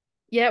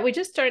 Yeah, we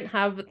just don't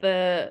have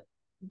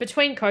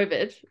between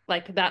COVID,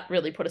 like that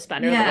really put a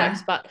spanner in the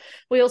works, but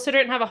we also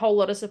don't have a whole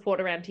lot of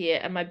support around here.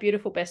 And my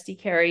beautiful bestie,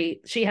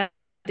 Kerry, she had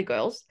the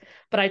girls,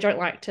 but I don't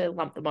like to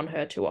lump them on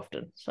her too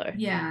often. So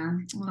yeah,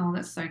 well,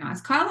 that's so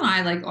nice. Kyle and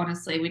I, like,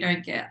 honestly, we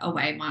don't get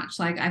away much.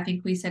 Like, I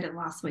think we said in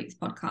last week's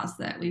podcast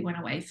that we went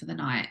away for the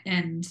night.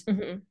 And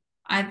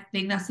I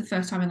think that's the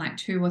first time in like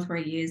 2 or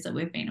 3 years that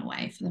we've been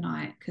away for the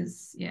night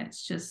because, yeah,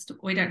 it's just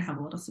we don't have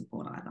a lot of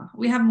support either.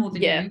 We have more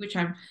than you, which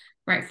I'm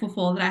grateful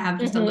for that I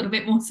have just a little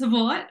bit more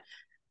support.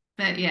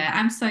 But yeah,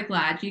 I'm so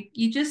glad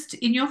you just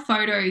in your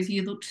photos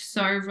you looked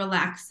so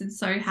relaxed and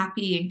so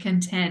happy and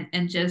content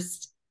and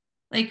just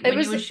like when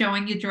you were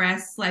showing your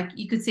dress, like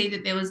you could see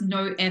that there was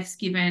no F's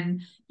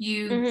given.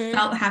 You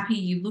felt happy,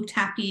 you looked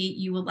happy,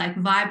 you were like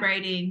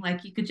vibrating,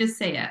 like you could just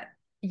see it.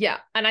 Yeah,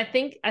 and I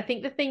think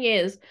the thing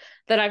is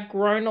that I've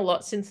grown a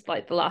lot since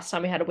like the last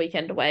time we had a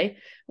weekend away,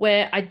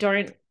 where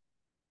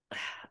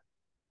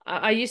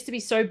I used to be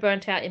so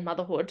burnt out in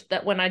motherhood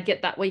that when I'd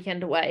get that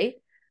weekend away,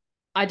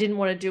 I didn't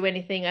want to do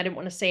anything. I didn't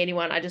want to see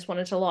anyone. I just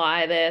wanted to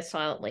lie there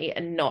silently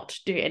and not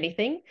do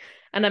anything.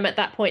 And I'm at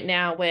that point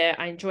now where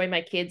I enjoy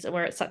my kids and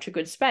we're at such a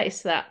good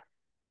space that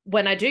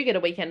when I do get a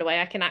weekend away,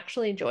 I can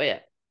actually enjoy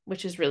it,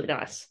 which is really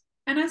nice.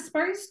 And I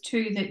suppose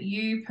too that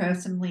you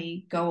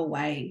personally go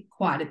away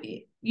quite a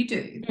bit. You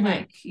do.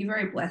 Like you're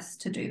very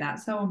blessed to do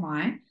that. So am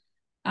I.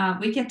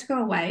 We get to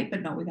go away,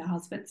 but not with our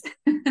husbands.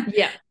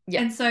 Yeah.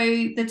 And so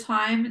the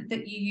time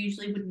that you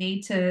usually would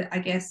need to, I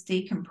guess,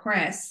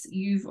 decompress,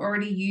 you've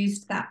already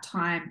used that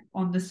time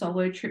on the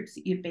solo trips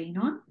that you've been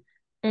on.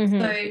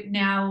 So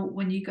now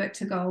when you get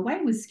to go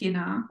away with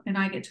Skinner and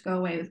I get to go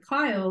away with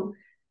Kyle,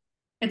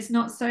 it's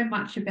not so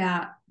much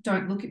about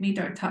don't look at me,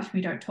 don't touch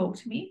me, don't talk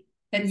to me.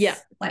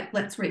 It's like,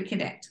 let's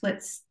reconnect.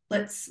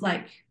 Let's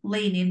like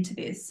lean into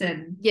this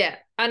and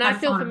and I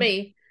feel for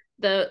me,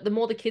 the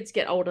more the kids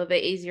get older,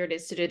 the easier it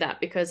is to do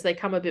that because they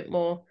come a bit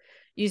more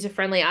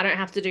user-friendly. I don't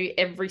have to do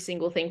every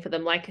single thing for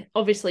them. Like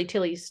obviously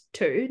Tilly's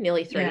 2,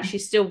 nearly 3.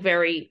 She's still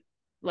very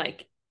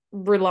like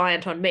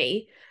reliant on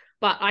me,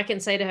 but I can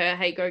say to her,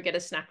 hey, go get a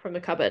snack from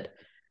the cupboard.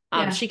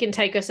 She can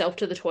take herself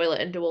to the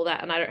toilet and do all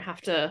that, and I don't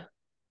have to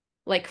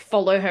like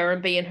follow her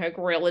and be in her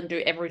grill and do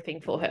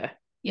everything for her.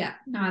 Yeah,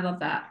 no, I love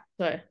that.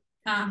 So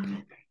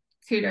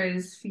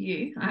kudos for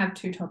you. I have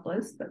 2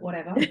 toddlers, but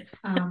whatever.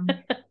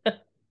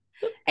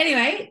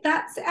 Anyway,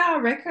 that's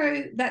our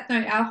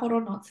our hold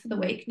on knots for the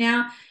week.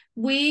 Now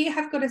we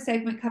have got a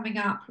segment coming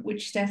up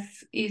which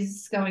Steph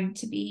is going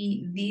to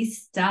be the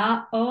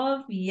star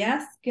of.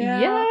 Yes,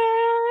 girl.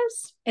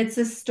 Yes. It's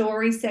a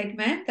story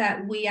segment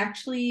that we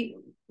actually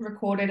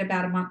recorded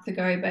about a month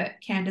ago, but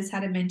Candace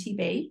had a mentee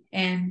bee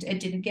and it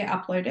didn't get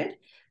uploaded.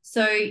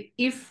 So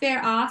if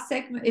there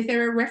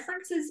are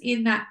references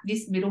in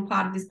this middle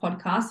part of this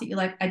podcast that you're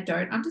like, I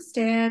don't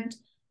understand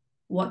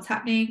what's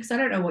happening, because I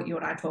don't know what you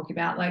and I talk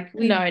about. Like,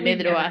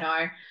 neither do I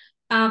know.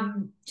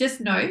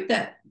 Just know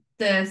that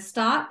the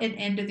start and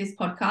end of this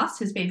podcast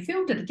has been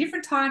filmed at a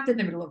different time than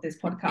the middle of this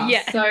podcast.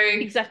 Yeah, So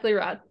exactly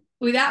right.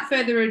 without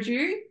further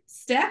ado,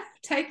 Steph,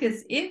 take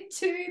us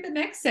into the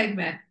next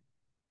segment.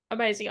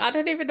 Amazing. I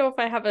don't even know if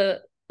I have a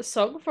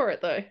song for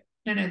it though.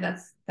 No,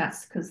 that's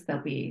because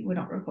we're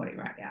not recording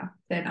right now.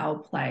 Then I'll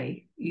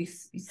play you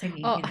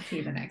singing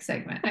into the next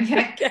segment.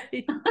 Okay.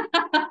 Okay.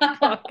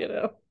 Fuck it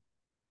up.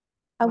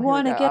 I Oh, here we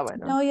want to go. get I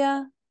won't to know. know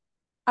ya.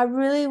 I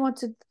really want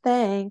to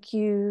thank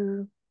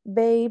you,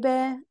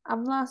 baby.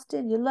 I'm lost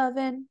in your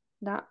loving.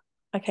 No.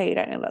 Okay, you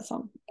don't know that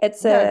song.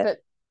 It's No,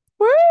 but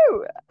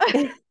woo!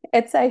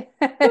 it's a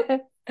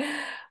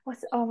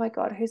oh my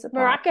God, who's it by?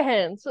 Maraca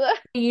hands.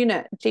 G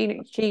Unit.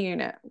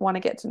 Want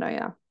to get to know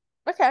ya.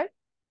 Okay.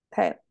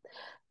 Okay.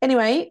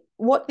 Anyway,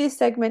 what this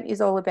segment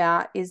is all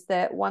about is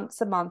that once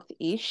a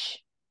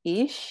month-ish,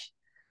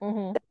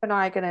 Mm-hmm. Steph and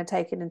I are going to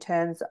take it in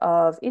turns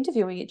of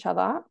interviewing each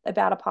other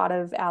about a part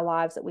of our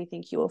lives that we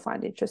think you will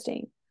find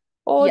interesting,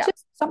 or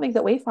just something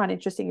that we find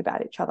interesting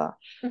about each other.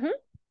 Mm-hmm.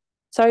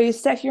 So,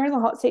 Steph, you're in the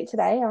hot seat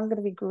today. I'm going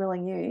to be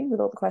grilling you with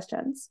all the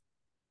questions.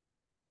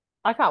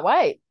 I can't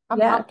wait. I'm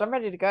pumped. I'm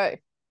ready to go.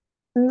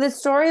 The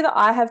story that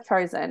I have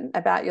chosen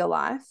about your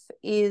life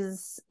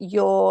is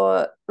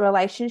your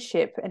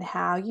relationship and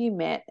how you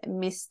met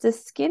Mr.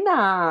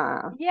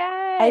 Skinner,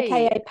 Yay!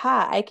 aka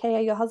Pat,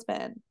 aka your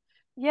husband.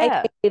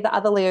 Yeah. AKA the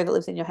other Leo that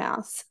lives in your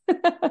house.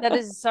 That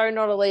is so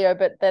not a Leo,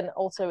 but then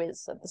also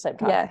is at the same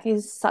time. Yeah,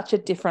 he's such a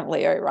different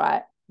Leo,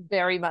 right?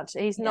 Very much.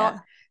 He's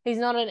not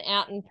an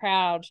out and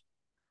proud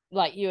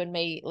like you and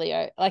me,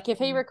 Leo. Like if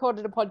he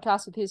recorded a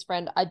podcast with his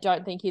friend, I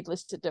don't think he'd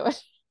listen to it.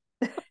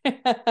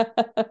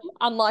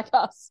 Unlike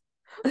us.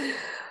 When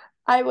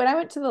I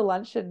went to the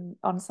luncheon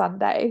on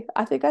Sunday,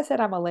 I think I said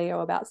I'm a Leo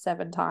about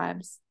 7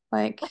 times.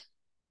 Like,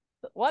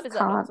 why does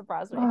that not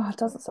surprise me? Oh, it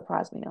doesn't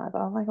surprise me either.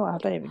 I'm like, oh, I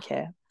don't even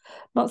care. I'm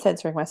not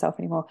censoring myself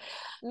anymore.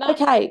 No.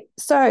 Okay,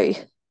 so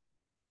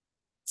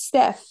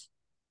Steph,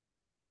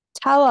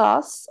 tell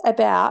us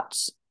about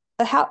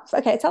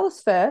tell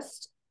us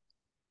first,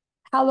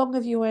 how long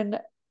have you and, do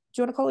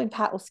you want to call him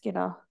Pat or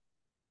Skinner?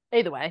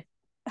 Either way.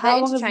 How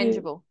They're long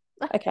interchangeable.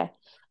 Okay.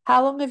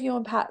 How long have you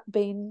and Pat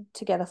been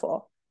together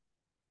for?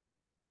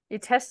 You're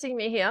testing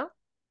me here.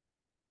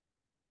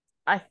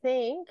 I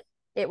think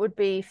it would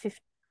be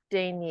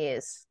 15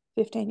 years.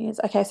 15 years.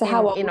 Okay,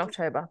 so in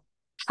October.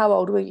 How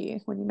old were you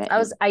when you met him? I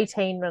was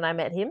 18 when I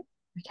met him.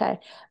 Okay.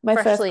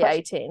 Freshly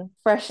 18.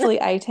 Freshly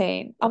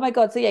 18. Oh my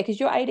God. So yeah, because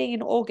you're 18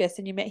 in August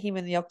and you met him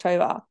in the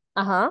October.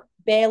 Uh-huh.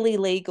 Barely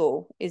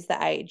legal is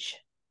the age.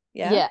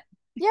 Yeah.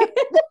 Yeah. Yep.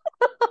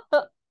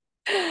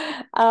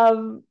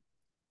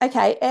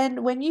 Okay.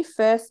 And when you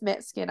first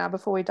met Skinner,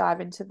 before we dive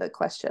into the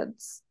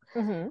questions,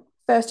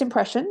 first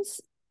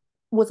impressions,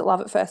 was it love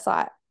at first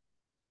sight?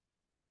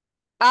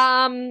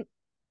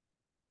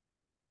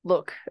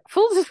 Look,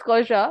 full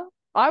disclosure,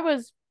 I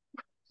was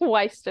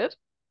wasted.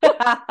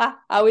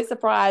 Are we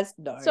surprised?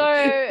 No. So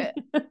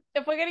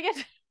if we're gonna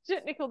get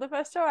technical, the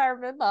first time I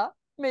remember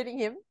meeting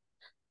him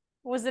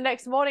was the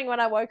next morning when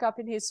I woke up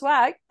in his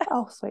swag.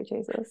 Oh, sweet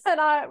Jesus. And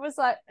I was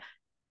like,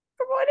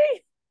 good morning.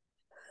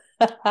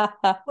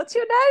 What's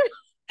your name?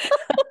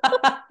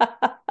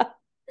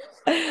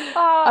 He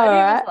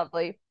was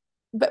lovely.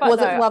 But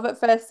was it love at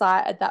first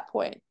sight at that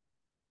point?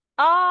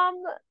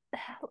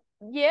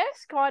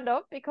 Yes, kind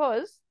of,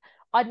 because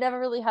I'd never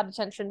really had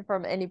attention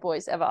from any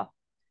boys ever.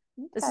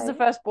 Okay. This is the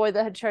first boy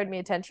that had shown me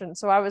attention,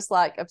 so I was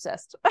like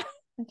obsessed.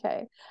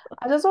 Okay.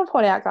 I just want to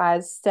point out,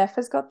 guys, Steph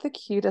has got the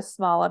cutest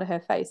smile on her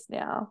face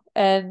now,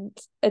 and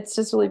it's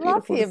just really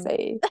beautiful to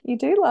see. You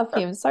do love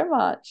him so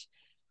much.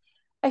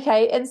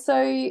 Okay, and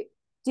so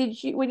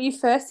did you, when you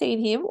first seen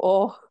him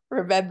or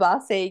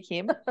remember seeing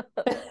him,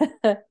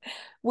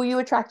 were you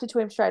attracted to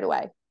him straight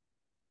away?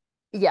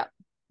 Yeah.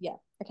 Yeah.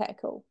 Okay,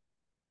 cool.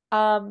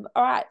 All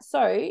right,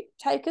 so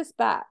take us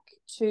back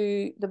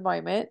to the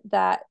moment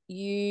that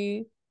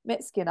you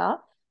met Skinner.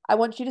 I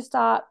want you to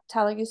start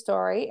telling your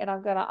story, and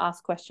I'm going to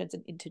ask questions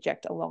and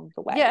interject along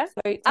the way. Yeah,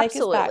 so take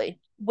absolutely. us back.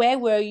 Where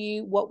were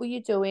you? What were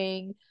you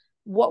doing?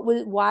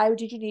 Why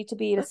did you need to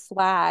be in a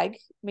swag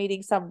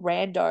meeting some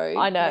rando?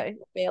 I know.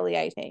 Barely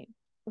 18.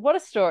 What a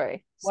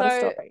story. What a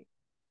story.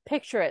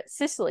 Picture it.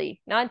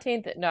 Sicily,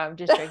 19th. No, I'm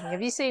just joking.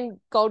 Have you seen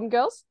Golden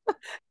Girls? No,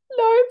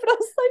 but I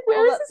was like,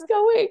 where is this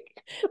going?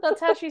 That's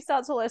how she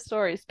starts all her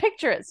stories.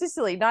 Picture it,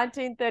 Sicily,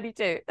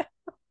 1932.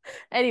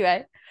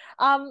 Anyway,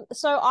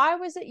 so I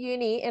was at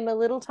uni in a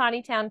little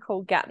tiny town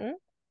called Gatton,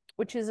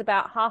 which is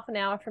about half an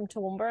hour from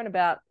Toowoomba and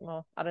about,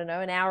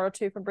 an hour or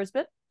two from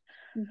Brisbane,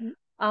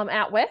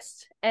 out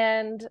west.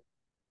 And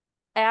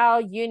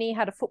our uni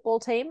had a football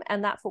team,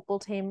 and that football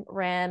team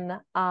ran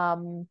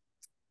BnS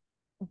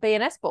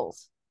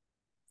balls,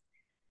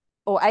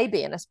 or a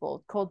BnS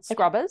ball called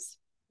Scrubbers.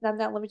 Now,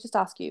 let me just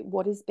ask you,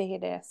 what is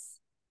BnS?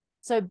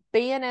 So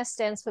BnS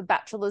stands for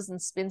Bachelors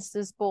and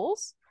Spinsters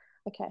balls.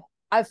 Okay.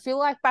 I feel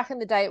like back in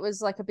the day it was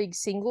like a big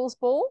singles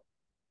ball.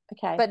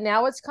 Okay. But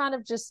now it's kind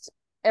of just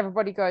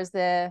everybody goes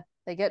there,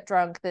 they get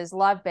drunk, there's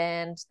live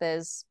band,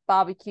 there's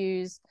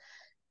barbecues,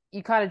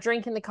 you kind of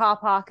drink in the car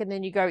park and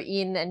then you go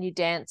in and you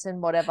dance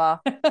and whatever.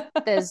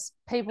 There's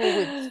people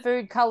with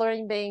food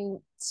coloring being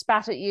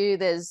spat at you.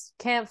 There's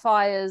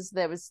campfires.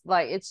 There was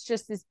like, it's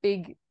just this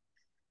big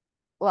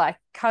like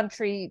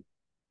country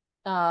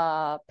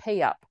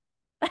pee up.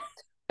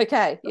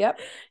 Okay. Yep.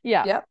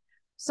 Yeah. Yep.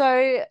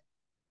 So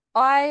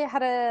I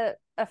had a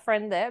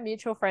friend there, a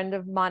mutual friend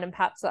of mine and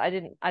Pat's that I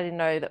didn't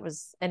know that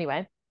was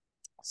anyway.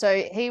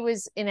 So he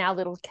was in our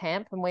little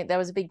camp and there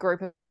was a big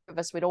group of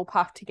us. We'd all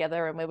parked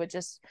together and we were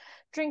just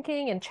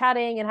drinking and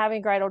chatting and having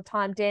a great old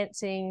time,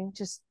 dancing,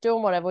 just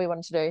doing whatever we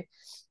wanted to do.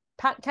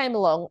 Pat came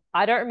along.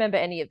 I don't remember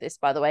any of this,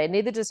 by the way,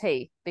 neither does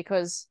he,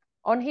 because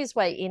on his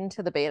way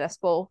into the BnS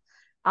ball,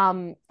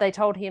 they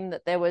told him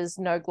that there was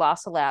no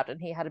glass allowed and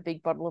he had a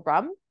big bottle of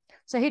rum.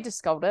 So he just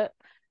sculled it.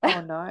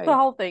 Oh no. The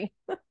whole thing.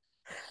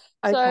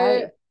 Okay.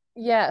 So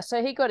yeah,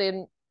 so he got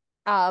in.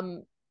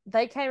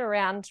 They came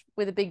around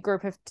with a big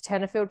group of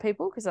Tenterfield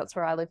people, because that's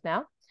where I live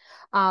now.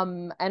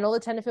 And all the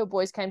Tenterfield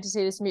boys came to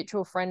see this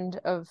mutual friend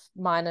of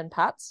mine and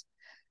Pat's.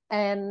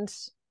 And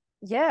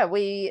yeah,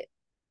 we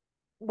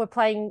were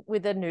playing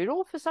with a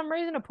noodle for some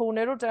reason, a pool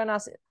noodle. Don't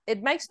ask.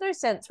 It makes no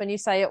sense when you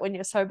say it when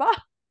you're sober.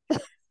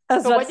 I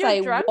was But about when to say,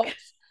 you're drunk,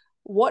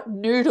 what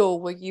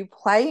noodle were you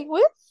playing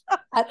with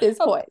at this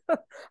point?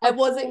 And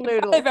was it in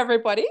front of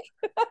everybody?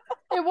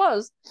 It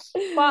was.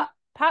 But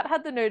Pat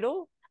had the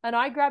noodle and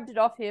I grabbed it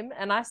off him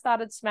and I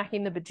started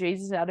smacking the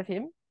bejesus out of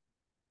him.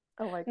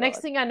 Oh my God. Next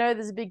thing I know,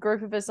 there's a big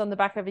group of us on the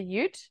back of a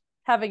ute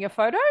having a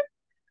photo.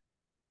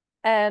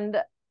 And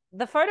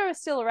the photo is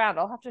still around.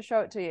 I'll have to show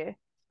it to you.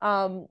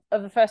 Of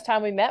the first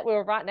time we met, we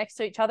were right next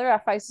to each other.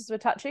 Our faces were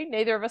touching.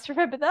 Neither of us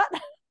remember that.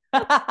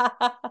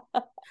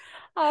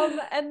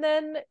 And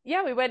then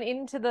yeah, we went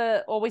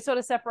into we sort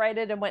of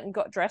separated and went and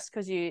got dressed,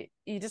 because you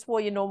just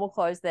wore your normal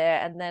clothes there,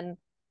 and then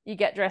you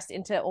get dressed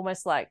into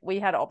almost like, we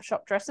had op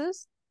shop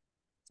dresses,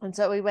 and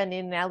so we went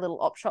in our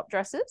little op shop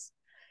dresses.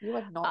 You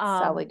are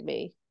not selling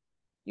me.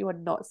 You are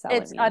not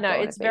selling me. I know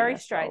it's very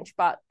strange,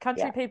 but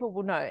country people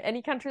will know.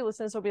 Any country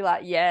listeners will be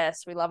like,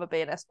 yes, we love a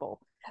BnS ball.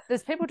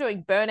 There's people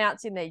doing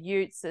burnouts in their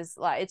utes. There's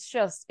like,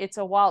 it's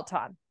a wild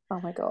time.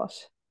 Oh my gosh.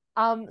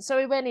 So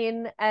we went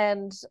in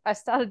and I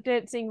started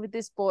dancing with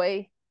this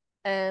boy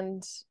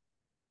and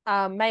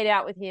made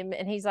out with him,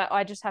 and he's like,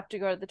 I just have to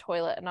go to the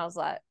toilet. And I was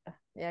like,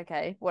 yeah,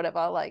 okay,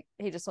 whatever. Like,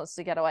 he just wants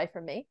to get away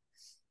from me.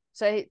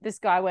 So this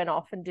guy went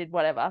off and did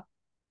whatever.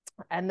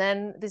 And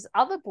then this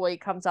other boy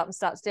comes up and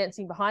starts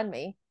dancing behind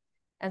me.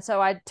 And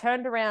so I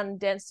turned around and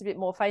danced a bit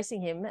more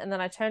facing him. And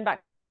then I turned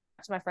back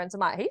to my friends. I'm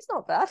like, he's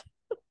not bad.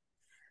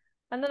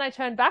 And then I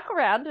turned back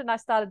around and I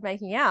started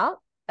making out.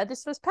 And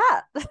this was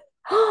Pat. Okay,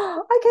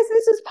 so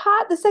this was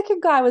Pat. The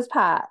second guy was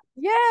Pat.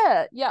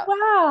 Yeah. Yeah.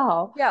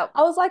 Wow. Yeah.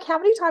 I was like, how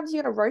many times are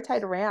you going to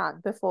rotate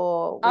around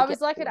before? I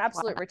was like an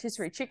absolute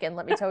rotisserie chicken,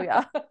 let me tell you.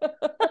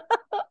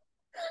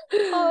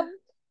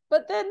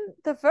 But then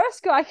the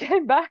first guy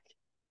came back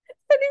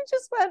and he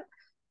just went,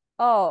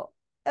 oh.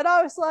 And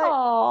I was like,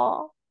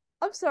 oh,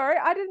 I'm sorry.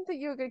 I didn't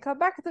think you were going to come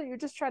back. I thought you were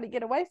just trying to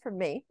get away from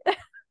me. But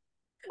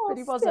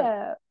he wasn't.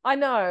 Steph. I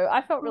know.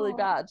 I felt really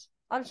bad.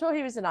 I'm sure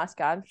he was a nice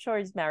guy. I'm sure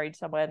he's married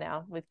somewhere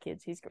now with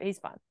kids. He's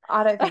fine.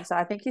 I don't think so.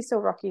 I think he's still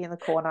rocking in the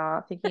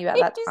corner, thinking about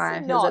that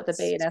time he was at the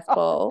BnS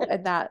ball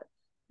and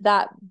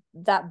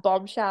that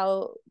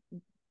bombshell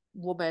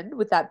woman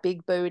with that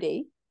big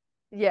booty.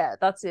 Yeah,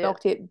 that's it.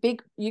 Knocked it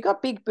big. You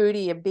got big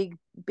booty and big.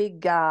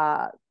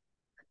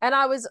 And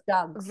I was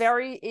dunks.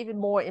 very even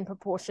more in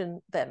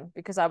proportion then,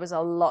 because I was a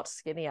lot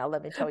skinnier.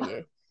 Let me tell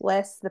you.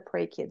 Less the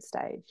pre-kid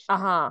stage.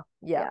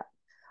 Yeah.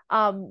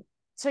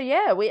 So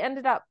yeah, we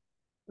ended up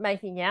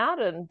making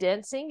out and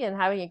dancing and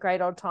having a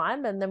great old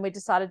time, and then we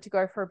decided to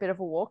go for a bit of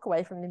a walk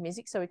away from the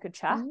music so we could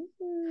chat.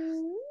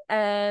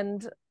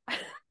 And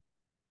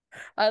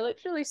I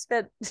literally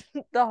spent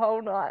the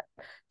whole night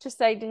just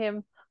saying to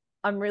him,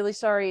 I'm really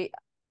sorry,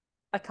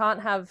 I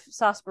can't have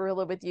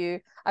sarsaparilla with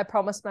you. I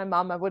promised my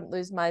mum I wouldn't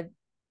lose my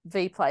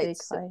V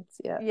plates.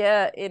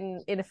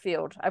 In a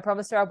field. I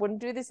promised her I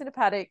wouldn't do this in a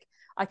paddock.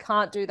 I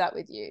can't do that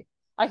with you.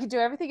 I can do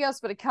everything else,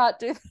 but I can't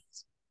do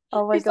this.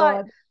 Oh my God.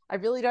 Like, I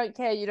really don't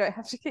care. You don't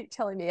have to keep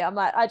telling me. I'm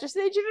like, I just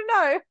need you to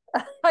know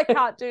I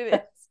can't do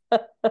this.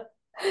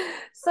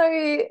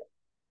 So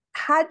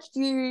had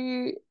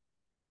you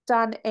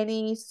done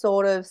any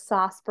sort of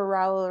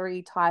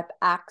sarsaparilla type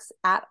acts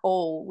at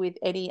all with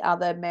any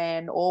other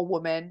man or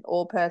woman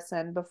or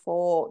person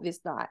before this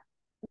night?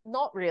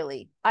 Not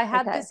really. I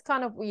had this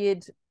kind of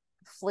weird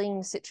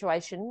fling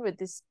situation with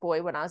this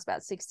boy when I was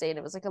about 16.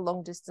 It was like a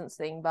long distance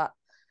thing, but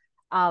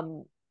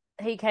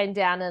he came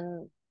down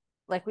and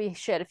like we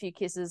shared a few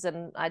kisses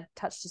and I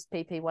touched his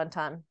pee one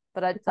time,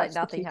 but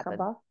nothing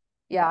happened.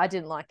 Yeah, I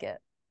didn't like it.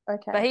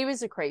 Okay. But he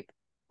was a creep.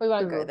 We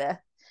won't go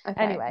there.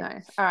 Okay, anyway. No.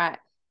 All right.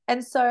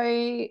 And so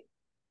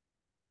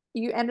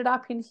you ended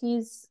up in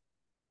his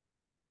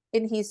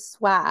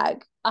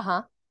swag.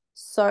 Uh-huh.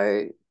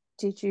 So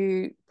did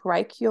you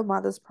break your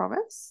mother's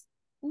promise?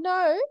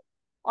 No,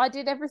 I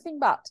did everything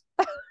but.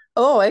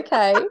 Oh,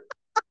 okay.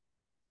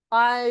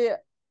 I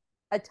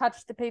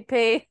touched the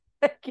PP.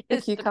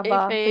 The cucumber.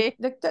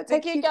 Don't The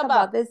take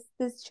cucumber.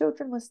 There's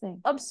children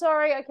listening. I'm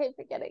sorry, I keep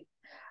forgetting.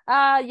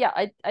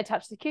 Yeah, I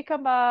touched the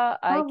cucumber.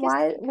 I kissed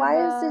the cucumber.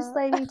 Why is this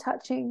lady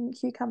touching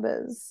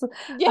cucumbers?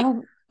 Yeah.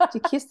 You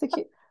kiss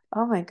the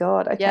Oh my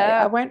God. Okay.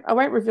 Yeah. I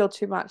won't reveal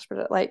too much,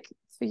 but like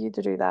for you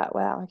to do that.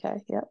 Wow.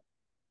 Okay. Yep.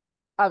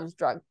 I was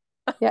drunk.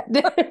 Yeah.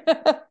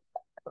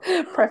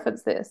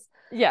 Preference this.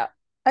 Yeah.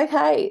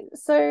 Okay.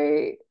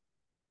 So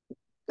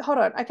hold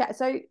on. Okay.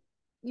 So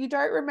you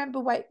don't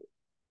remember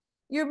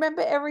you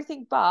remember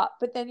everything but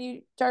then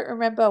you don't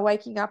remember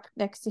waking up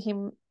next to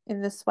him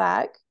in the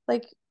swag?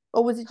 Like,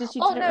 or was it just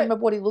you didn't remember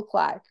what he looked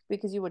like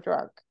because you were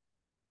drunk?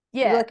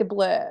 Yeah. Was it like a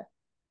blur?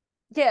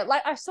 Yeah,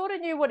 like I sort of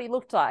knew what he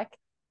looked like,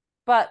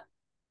 but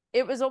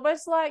it was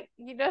almost like,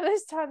 you know,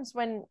 those times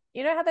when,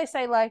 you know how they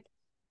say like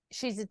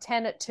she's a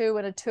 10 at 2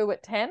 and a 2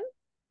 at 10?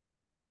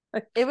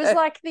 Okay. It was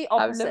like the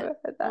opposite. I've never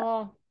heard that.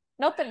 Oh,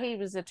 not that he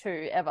was a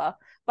 2 ever,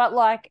 but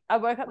like I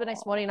woke up the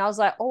next morning and I was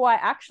like, oh, I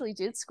actually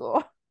did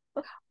score.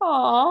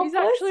 Oh, he's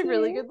actually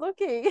really good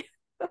looking.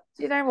 Do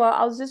you know what?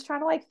 I was just trying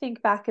to like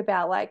think back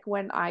about like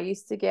when I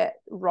used to get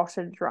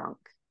rotten drunk,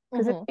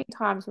 because there's been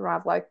times where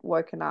I've like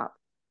woken up.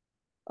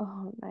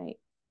 Oh, mate,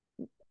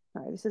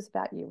 no, this is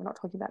about you. We're not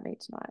talking about me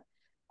tonight.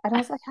 And I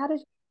was like,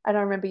 I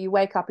don't remember. You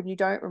wake up and you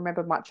don't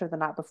remember much of the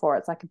night before.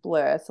 It's like a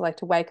blur. So like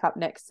to wake up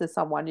next to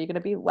someone, you're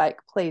gonna be like,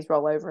 please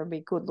roll over and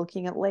be good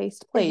looking at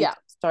least. Please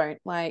don't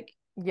like.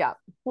 Yeah.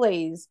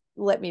 Please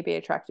let me be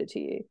attracted to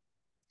you.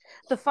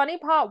 The funny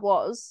part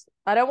was,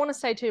 I don't want to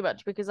say too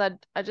much because I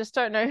just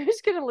don't know who's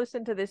going to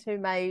listen to this who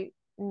may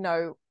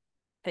know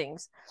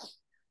things.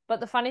 But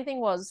the funny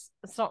thing was,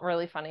 it's not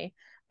really funny,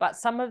 but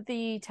some of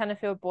the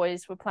Tenterfield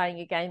boys were playing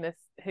a game of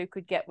who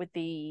could get with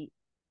the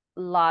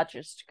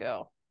largest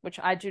girl, which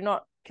I do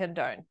not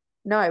condone.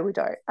 No, we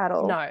don't at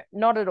all. No,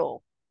 not at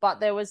all.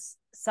 But there was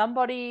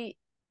somebody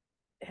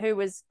who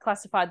was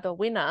classified the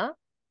winner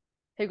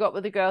who got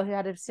with a girl who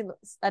had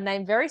a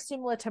name very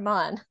similar to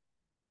mine.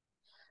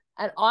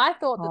 And I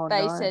thought that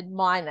they said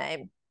my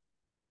name.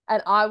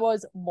 And I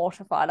was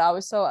mortified. I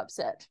was so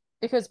upset.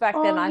 Because back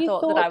then I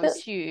thought that I was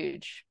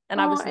huge.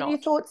 And I was not. And you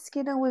thought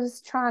Skinner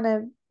was trying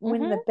to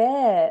win the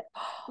bet.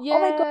 Yeah.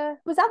 Oh my God.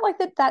 Was that like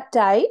that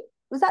day?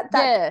 Was that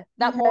Yeah,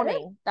 that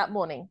morning. That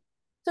morning.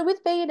 So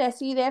with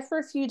BnS, are you there for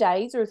a few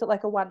days or is it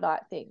like a one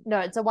night thing? No,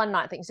 it's a one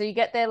night thing. So you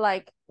get there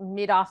like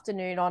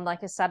mid-afternoon on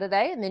like a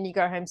Saturday and then you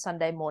go home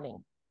Sunday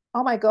morning.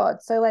 Oh my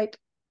God. So like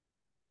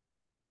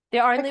the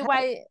only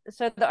way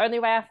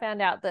I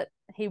found out that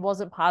he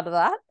wasn't part of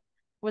that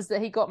was that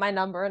he got my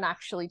number and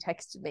actually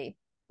texted me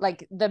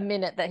like the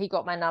minute that he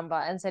got my number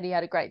and said he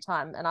had a great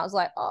time. And I was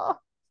like, oh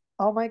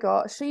my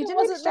gosh. So you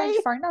didn't exchange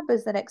phone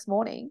numbers the next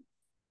morning?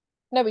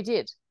 No, we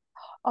did.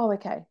 Oh,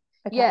 okay.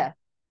 Yeah.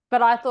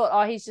 But I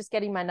thought, he's just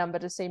getting my number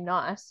to seem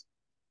nice.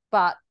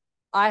 But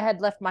I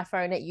had left my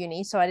phone at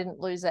uni, so I didn't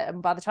lose it.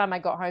 And by the time I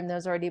got home, there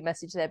was already a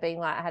message there being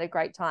like, I had a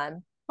great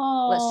time.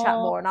 Let's chat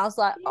more. And I was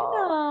like,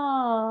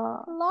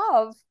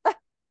 love.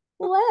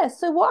 Bless.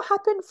 So what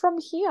happened from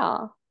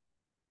here?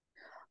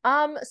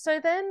 So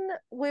then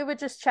we were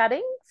just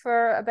chatting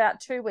for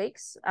about 2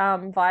 weeks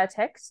via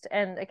text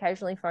and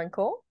occasionally phone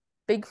call.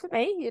 Big for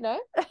me, you know.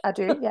 I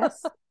do,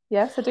 yes.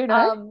 Yes, I do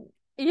know.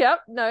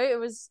 Yep. No, it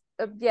was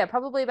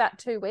probably about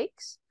 2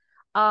 weeks.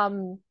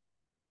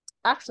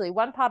 Actually,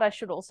 one part I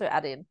should also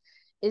add in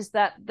is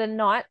that the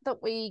night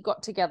that we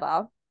got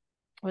together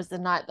was the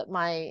night that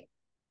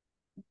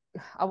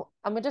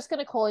I'm just going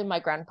to call him my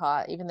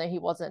grandpa, even though he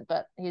wasn't,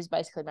 but he's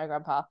basically my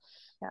grandpa.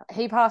 Yeah.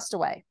 He passed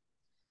away,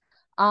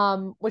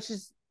 which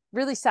is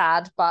really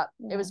sad, but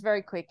it was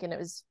very quick and it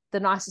was the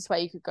nicest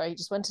way you could go. He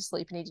just went to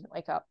sleep and he didn't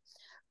wake up.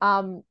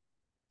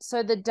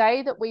 So the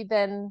day that we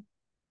then,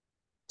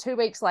 2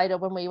 weeks later,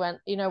 when we went,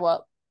 you know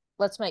what,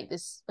 let's make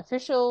this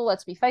official.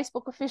 Let's be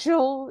Facebook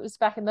official. It was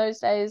back in those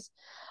days.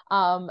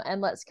 And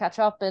let's catch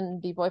up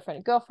and be boyfriend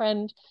and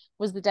girlfriend,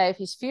 was the day of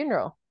his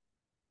funeral.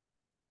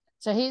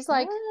 So he's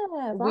like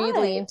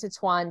weirdly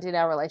intertwined in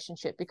our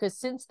relationship because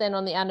since then,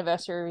 on the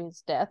anniversary of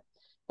his death,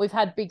 we've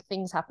had big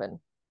things happen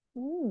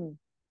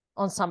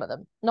on some of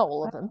them, not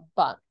all of them,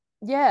 but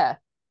yeah.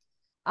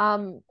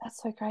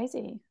 That's so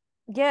crazy.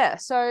 Yeah.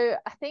 So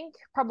I think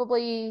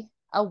probably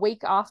a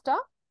week after,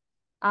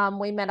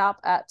 we met up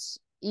at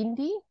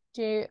Indy.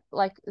 It's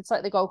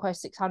like the Gold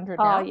Coast 600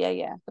 now. Oh,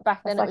 yeah. But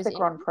back then it was the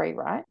Grand Prix,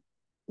 right?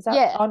 Is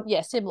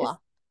that similar.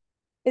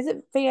 Is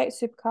it V8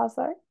 supercars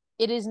though?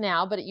 It is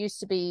now, but it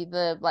used to be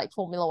the like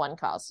Formula One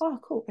cars. Oh,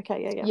 cool.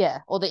 Okay, yeah. Yeah,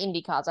 or the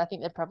Indy cars. I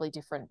think they're probably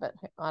different, but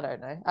I don't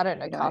know. I don't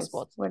know car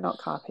sports. We're not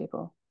car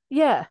people.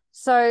 Yeah.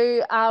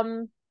 So,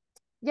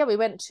 we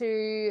went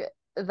to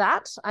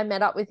that. I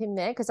met up with him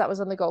there because that was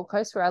on the Gold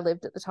Coast where I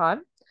lived at the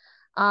time.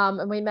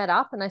 And we met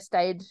up and I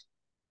stayed.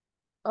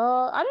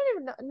 I don't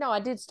even know. No, I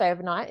did stay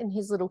overnight in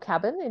his little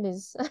cabin in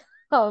his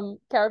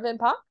caravan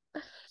park.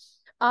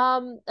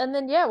 And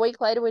then a week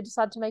later we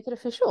decided to make it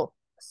official.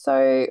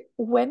 So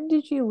when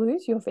did you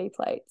lose your V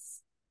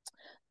plates?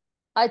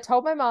 I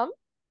told my mum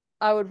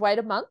I would wait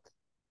a month,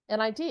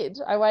 and I did.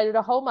 I waited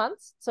a whole month.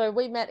 So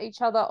we met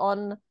each other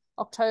on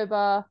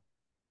October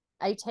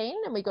 18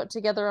 and we got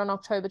together on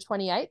October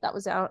 28th. That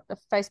was our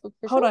Facebook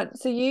official. Hold on.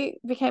 So you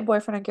became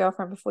boyfriend and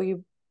girlfriend before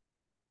you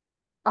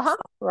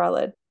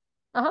sarsaparilla?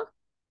 Uh-huh.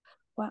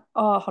 Wow.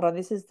 Oh, hold on.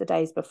 This is the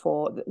days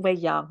before. We're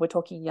young. We're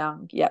talking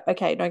young. Yep.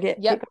 Okay. No,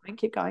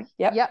 keep going.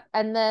 Yep. Yep.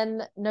 And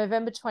then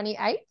November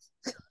 28th,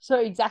 so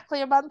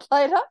exactly a month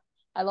later,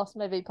 I lost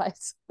my V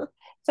place.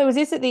 So was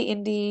this at the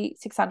Indy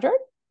 600?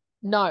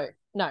 No.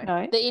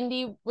 No. The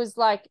Indy was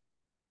like,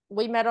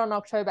 we met on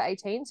October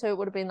 18th, so it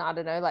would have been, I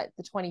don't know, like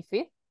the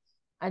 25th.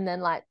 And then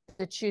like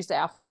the Tuesday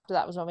after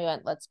that was when we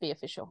went, let's be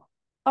official.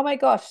 Oh my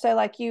gosh. So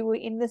like you were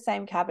in the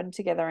same cabin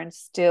together and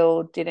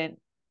still didn't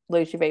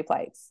lose your V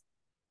plates?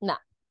 Nah.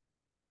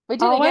 We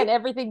did again,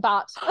 everything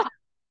but.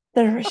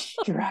 The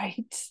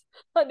restraint.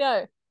 I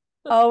know.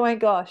 Oh my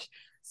gosh.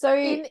 So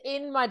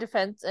in my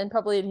defense, and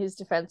probably in his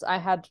defense, I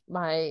had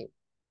my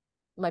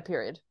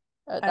period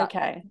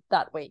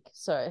that week.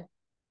 So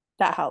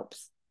that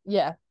helps.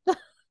 Yeah.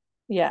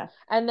 Yeah.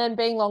 And then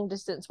being long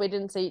distance, we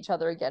didn't see each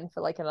other again for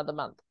like another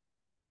month.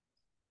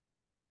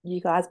 You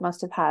guys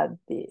must have had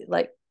the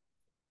like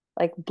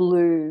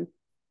blue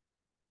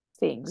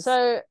things.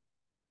 So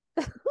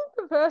the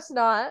first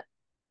night,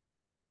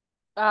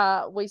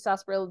 we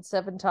sarsaparilla'd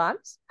 7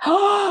 times.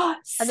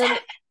 And then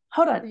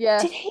hold on.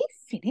 Yeah. Did he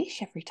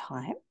finish every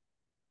time?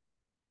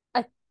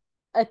 I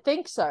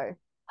think so.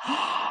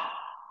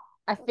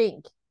 I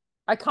think.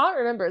 I can't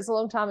remember. It's a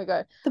long time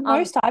ago. The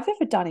most I've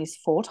ever done is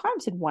 4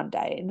 times in one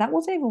day. And that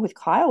wasn't even with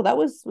Kyle. That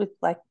was with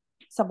like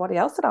somebody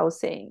else that I was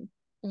seeing.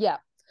 Yeah.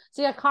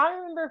 See, I can't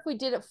remember if we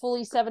did it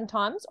fully 7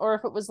 times or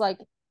if it was like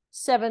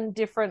 7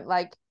 different,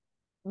 like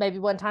maybe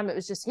one time it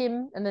was just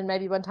him and then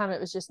maybe one time it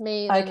was just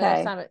me. And then the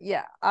next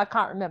time I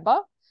can't remember.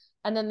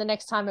 And then the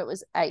next time it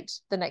was 8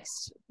 the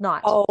next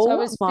night. So it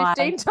was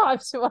 15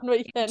 times in one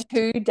weekend.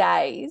 2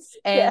 days.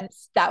 And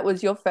that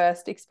was your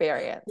first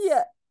experience.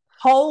 Yeah.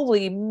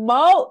 Holy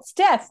moly,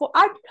 Steph.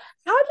 How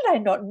did I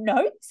not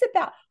know this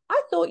about?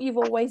 I thought you've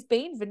always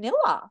been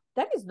vanilla.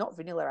 That is not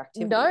vanilla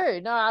activity.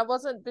 No, I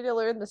wasn't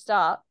vanilla in the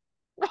start.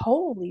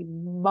 Holy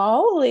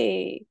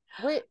moly.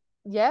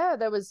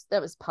 There was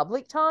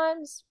public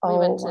times.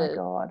 Oh my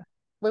God.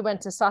 We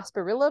went to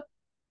Sarsaparilla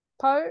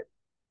Po.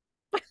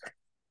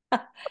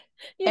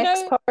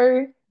 Expo.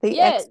 Expo.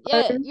 Yeah.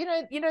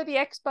 You know the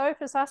expo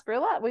for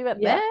Sarsaparilla? We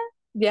went there.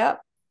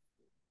 Yep.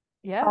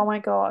 Yeah. Oh my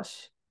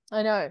gosh.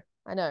 I know.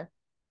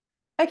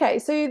 Okay,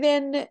 so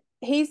then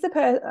he's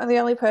the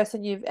only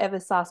person you've ever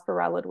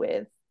sarsaparillaed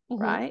with,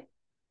 right?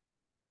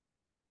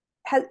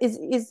 Are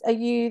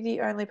you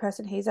the only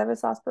person he's ever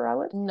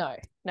sarsaparillaed? No.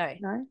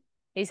 No.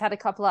 He's had a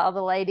couple of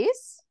other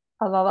ladies.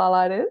 Other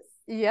ladies?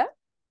 Yeah.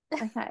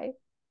 Okay.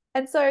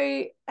 And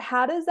so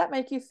how does that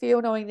make you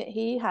feel knowing that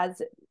he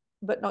has,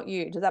 but not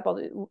you?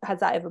 Has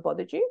that ever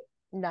bothered you?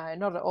 No,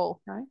 not at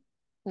all. No?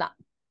 No.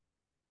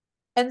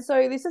 And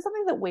so this is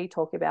something that we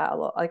talk about a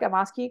lot. Like I'm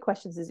asking you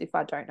questions as if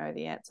I don't know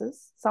the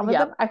answers. Some of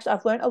them, actually,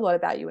 I've learned a lot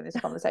about you in this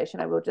conversation,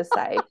 I will just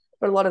say.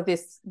 But a lot of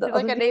this...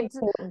 I need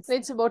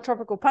some more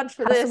tropical punch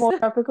for this. Some more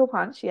tropical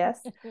punch,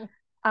 yes.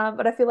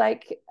 But I feel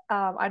like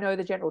I know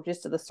the general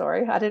gist of the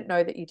story. I didn't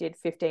know that you did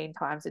 15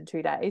 times in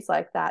 2 days.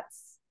 Like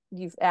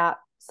you've out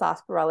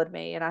sarsaparillaed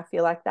me, and I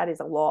feel like that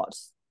is a lot.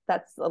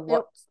 That's a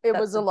lot. It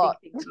was a lot.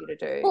 Big thing for you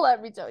to do.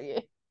 Let me tell you.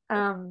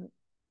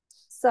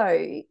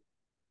 So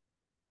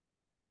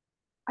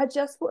I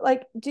just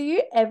like, do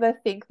you ever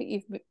think that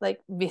you've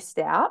like missed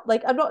out?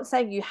 Like, I'm not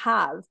saying you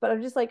have, but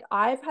I'm just like,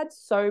 I've had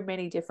so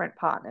many different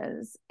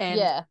partners,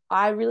 and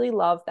I really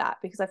love that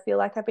because I feel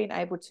like I've been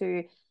able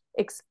to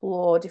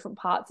explore different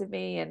parts of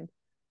me. And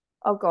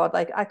oh God,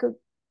 like I could,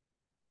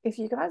 if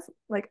you guys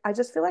like, I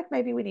just feel like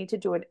maybe we need to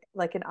do an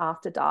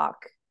after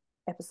dark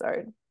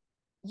episode.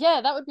 Yeah,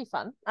 that would be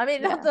fun. I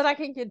mean, not that I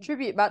can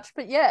contribute much,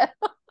 but yeah.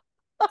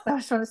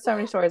 There's so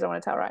many stories I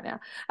want to tell right now.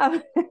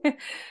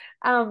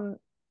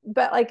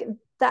 But like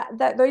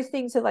that those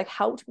things have like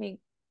helped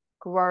me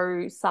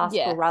grow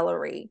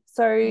sarsaparilla.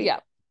 So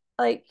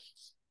like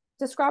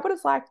describe what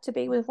it's like to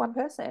be with one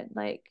person.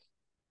 Like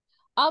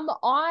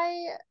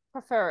I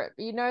prefer it.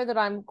 You know that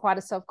I'm quite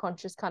a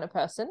self-conscious kind of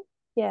person.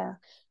 Yeah.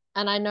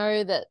 And I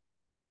know that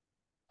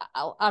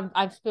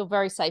I feel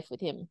very safe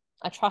with him.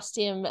 I trust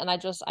him, and I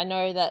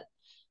know that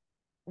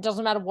it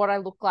doesn't matter what I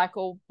look like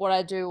or what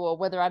I do or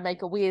whether I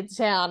make a weird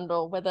sound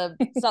or whether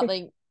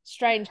something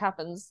strange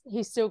happens,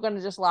 he's still going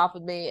to just laugh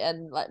with me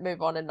and like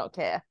move on and not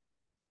care.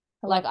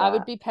 I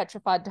would be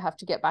petrified to have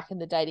to get back in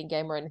the dating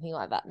game or anything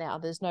like that now.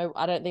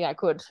 I don't think I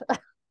could.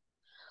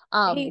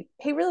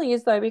 He really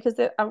is though, because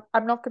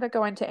I'm not going to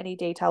go into any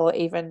detail or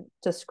even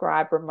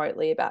describe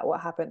remotely about what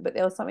happened, but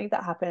there was something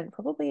that happened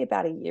probably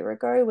about a year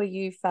ago where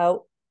you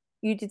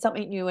did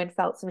something new and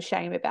felt some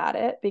shame about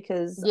it,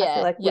 because I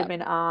feel like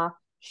women are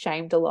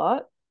shamed a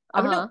lot.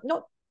 I mean,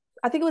 not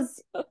I think it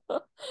was,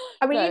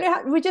 I mean, you know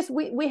how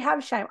we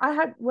have shame.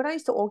 When I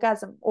used to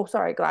orgasm,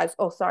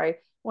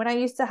 when I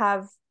used to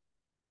have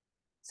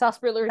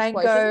sarsaparilla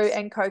mango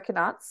and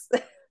coconuts,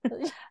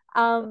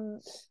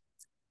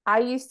 I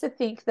used to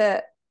think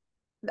that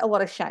a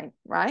lot of shame,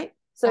 right?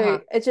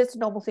 So it's just a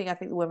normal thing I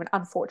think the women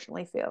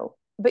unfortunately feel.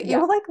 But you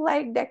were like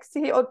laying next to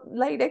him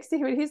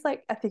and he's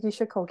like, I think you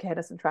should call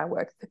Candace and try and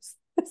work this.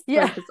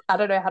 Because I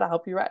don't know how to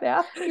help you right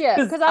now. Yeah,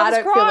 because I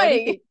was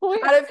crying.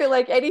 I don't feel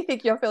like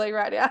anything you're feeling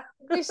right now.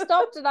 We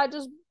stopped and I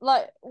just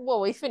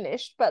we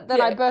finished, but then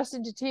I burst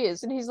into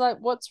tears and he's like,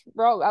 what's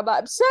wrong? I'm like,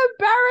 I'm so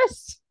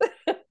embarrassed.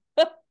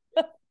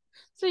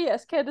 So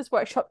yes, Candace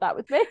workshopped that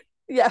with me.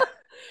 Yeah.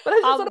 But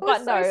I just thought it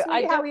was no, so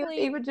sweet how he was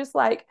even just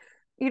like,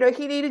 you know,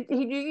 he knew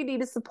you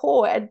needed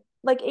support, and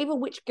like even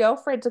which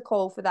girlfriend to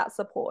call for that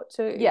support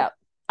too. Yeah.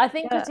 I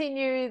think because he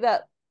knew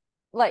that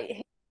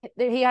like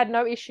he had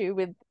no issue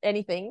with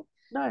anything.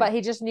 No. But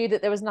he just knew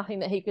that there was nothing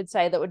that he could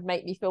say that would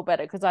make me feel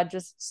better because I'd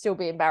just still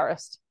be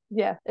embarrassed.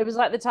 Yeah. It was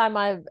like the time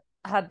I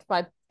had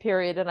my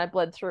period and I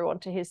bled through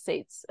onto his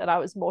seats and I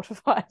was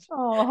mortified.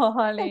 Oh,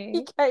 honey.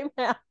 He came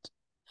out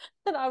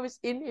and I was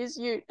in his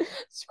ute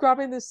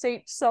scrubbing the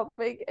seat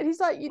sobbing. And he's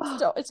like, you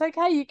stop. It's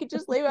okay. You can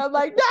just leave it. I'm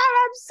like, no,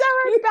 I'm so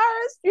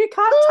embarrassed. You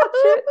can't touch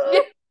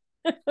it.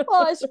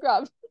 Oh, I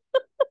scrubbed.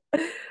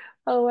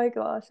 Oh my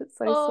gosh. It's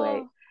so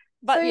sweet.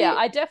 But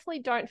I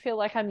definitely don't feel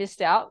like I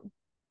missed out.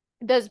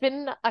 There's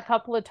been a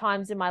couple of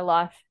times in my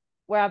life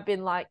where I've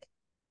been like,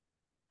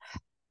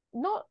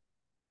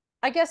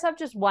 I guess I've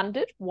just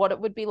wondered what it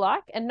would be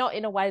like, and not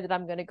in a way that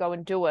I'm going to go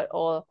and do it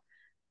or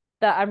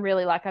that I'm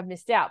really like I've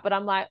missed out, but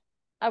I'm like,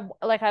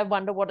 I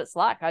wonder what it's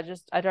like.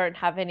 I don't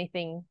have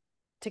anything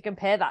to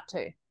compare that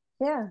to.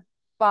 Yeah.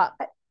 But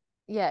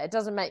it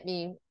doesn't make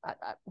me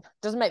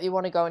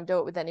want to go and do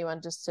it with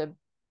anyone just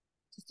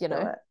you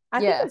know. I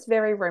think it's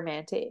very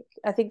romantic.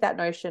 I think that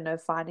notion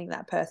of finding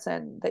that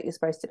person that you're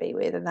supposed to be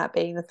with and that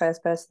being the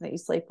first person that you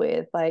sleep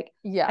with, like,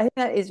 I think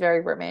that is very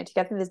romantic.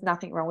 I think there's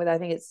nothing wrong with it. I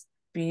think it's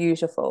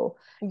beautiful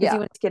because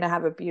you're going to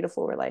have a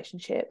beautiful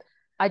relationship.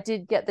 I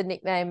did get the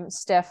nickname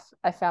Steph.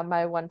 I found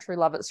my one true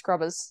love at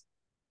Scrubbers.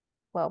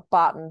 Well,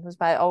 Barton was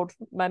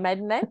my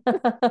maiden name.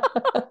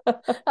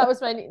 That was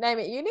my nickname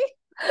at uni.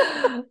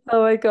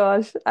 Oh my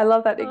gosh. I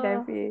love that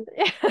nickname for you.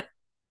 Yeah.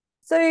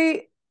 So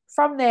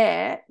from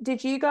there,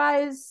 did you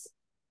guys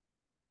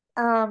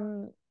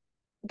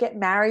get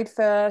married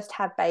first,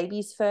 have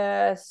babies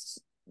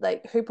first?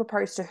 Like, who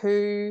proposed to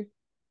who?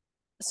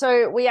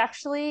 So we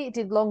actually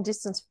did long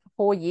distance for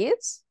 4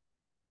 years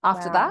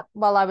after that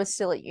while I was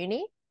still at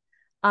uni.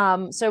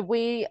 So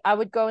I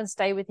would go and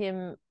stay with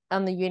him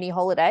on the uni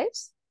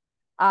holidays.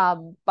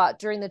 But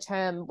during the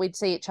term, we'd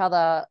see each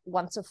other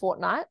once a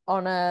fortnight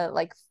on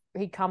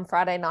he'd come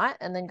Friday night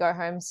and then go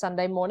home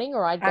Sunday morning,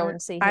 or I'd go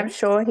and see him. I'm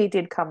sure he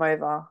did come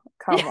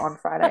on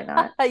Friday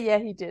night. Yeah,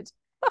 he did.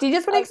 Do you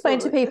just want to explain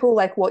to people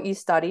like what you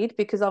studied?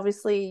 Because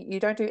obviously you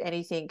don't do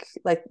anything,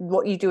 like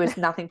what you do has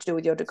nothing to do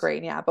with your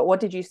degree now, but what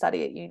did you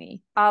study at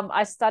uni?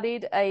 I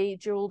studied a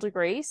dual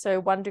degree.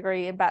 So one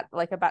degree in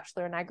a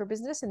bachelor in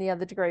agribusiness, and the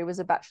other degree was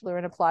a bachelor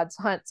in applied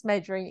science,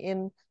 majoring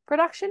in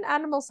production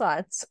animal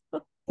science.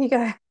 You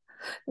go.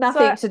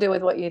 Nothing to do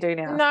with what you do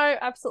now. No,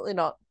 absolutely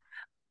not.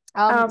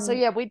 So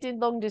yeah, we did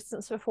long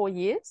distance for 4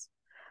 years.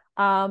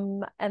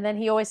 And then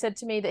he always said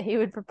to me that he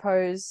would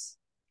propose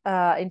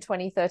in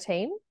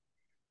 2013.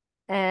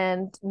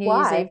 And New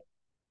Year's Eve,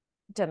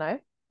 don't know.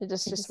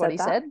 It's just what he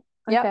said.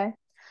 Okay.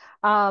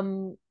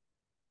 And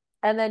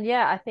then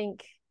I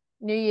think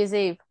New Year's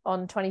Eve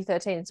on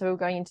 2013, so we were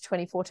going into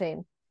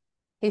 2014,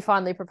 he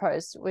finally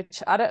proposed,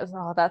 which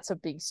that's a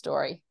big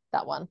story,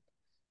 that one.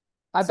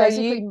 I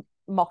basically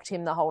mocked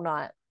him the whole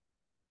night.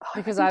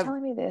 Because you're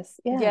telling me this.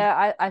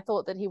 I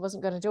thought that he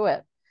wasn't going to do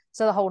it.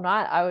 So the whole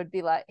night I would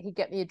be like, he'd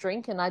get me a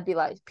drink and I'd be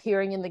like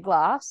peering in the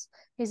glass.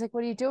 He's like,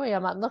 what are you doing?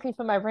 I'm like, I'm looking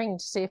for my ring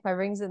to see if my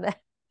ring's in there.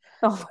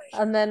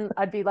 And then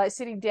I'd be like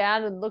sitting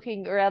down and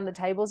looking around the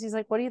tables. He's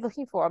like, what are you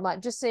looking for? I'm like,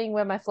 just seeing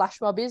where my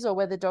flash mob is or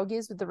where the dog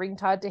is with the ring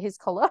tied to his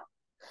collar.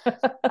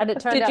 And it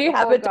turned out Did you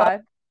have a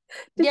dog?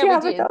 Did you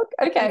have a dog?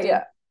 Okay,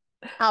 yeah.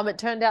 It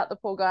turned out the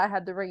poor guy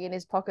had the ring in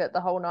his pocket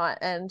the whole night,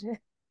 and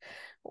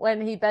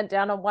when he bent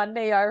down on one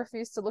knee, I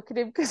refused to look at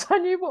him because I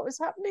knew what was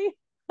happening.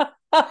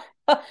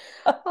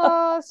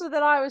 So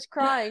then I was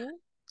crying.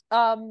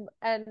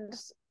 And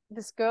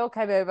this girl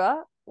came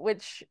over,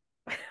 which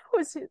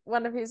was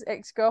one of his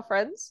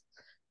ex-girlfriends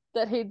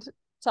that he'd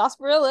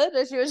sarsaparilla,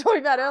 as you were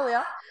talking about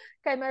earlier,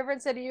 came over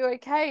and said, are you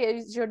okay?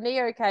 Is your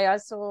knee okay? I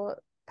saw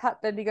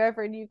Pat bending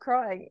over and you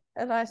crying.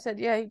 And I said,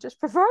 yeah, he just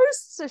proposed.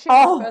 So she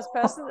was the first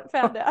person that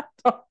found out.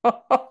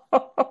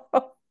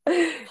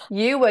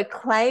 You were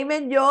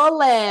claiming your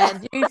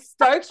land. You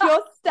stoked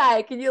your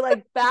steak and you're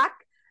like, back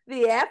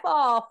the F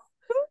off.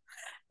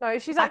 No,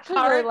 she's actually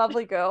a very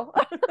lovely girl.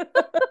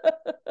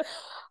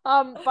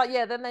 But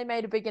yeah, then they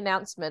made a big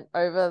announcement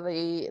over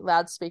the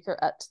loudspeaker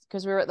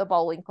because we were at the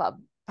bowling club.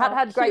 Pat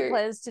had great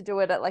plans to do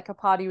it at like a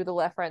party with all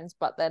our friends,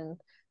 but then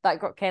that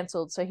got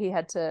cancelled, so he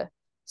had to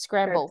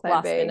scramble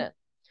last minute.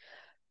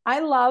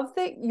 I love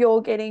that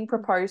you're getting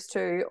proposed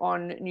to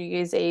on New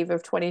Year's Eve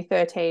of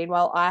 2013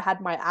 while I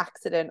had my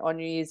accident on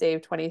New Year's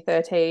Eve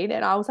 2013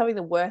 and I was having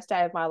the worst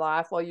day of my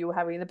life while you were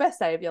having the best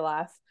day of your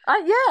life.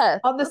 Yeah.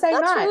 On the same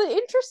night. That's really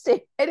interesting.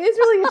 It is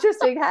really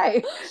interesting,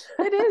 hey.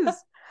 It is.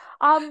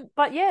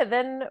 But yeah,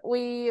 then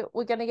we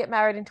were going to get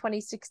married in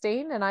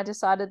 2016, and I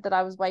decided that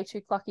I was way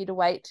too clucky to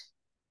wait.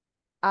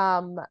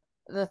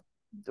 It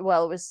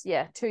was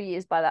 2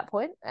 years by that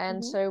point,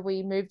 and so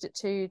we moved it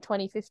to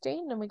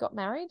 2015, and we got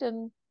married,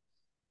 and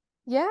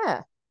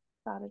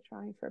started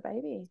trying for a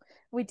baby.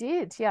 We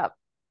did, yeah.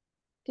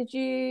 Did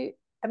you?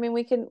 I mean,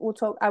 we'll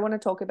talk. I want to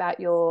talk about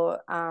your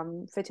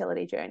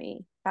fertility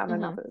journey on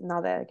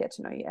another get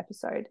to know you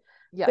episode.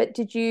 Yeah. But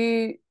did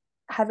you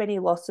have any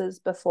losses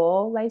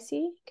before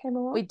Lacey came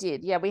along? We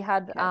did. Yeah, we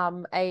had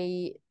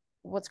a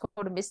what's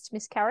called a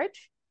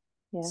miscarriage.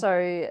 Yeah.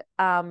 So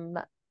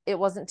it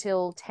wasn't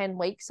till 10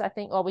 weeks, I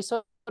think. Well, we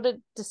sort of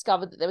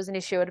discovered that there was an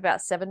issue at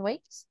about 7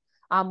 weeks.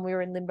 We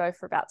were in limbo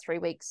for about 3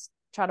 weeks,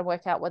 trying to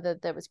work out whether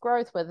there was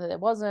growth, whether there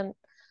wasn't,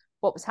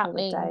 what was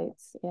happening.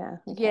 Dates. Yeah.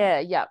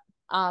 Okay. Yeah.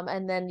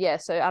 And then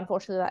so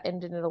unfortunately that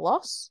ended in a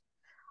loss.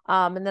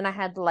 And then I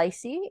had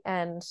Lacey,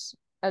 and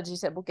as you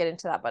said, we'll get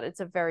into that, but it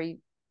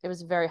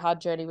was a very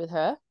hard journey with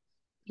her.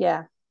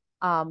 Yeah.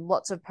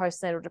 Lots of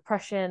postnatal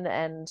depression,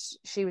 and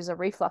she was a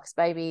reflux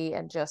baby,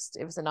 and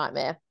it was a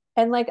nightmare.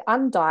 And like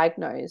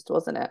undiagnosed,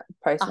 wasn't it?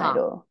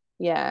 Postnatal.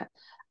 Yeah.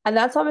 And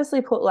that's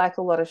obviously put like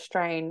a lot of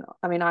strain.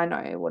 I mean, I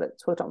know what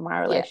it's put on my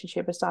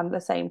relationship. It's done the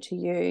same to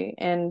you.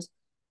 And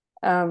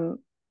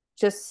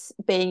just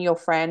being your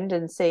friend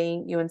and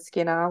seeing you and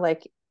Skinner,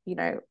 like, you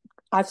know,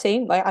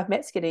 I've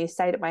met Skinner. He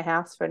stayed at my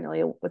house for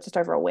just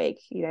over a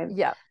week, you know.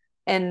 Yeah.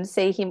 And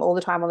see him all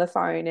the time on the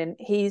phone, and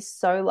he's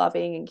so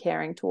loving and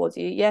caring towards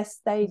you. Yes,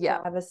 he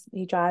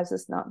drives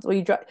us nuts.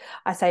 Well,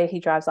 I say he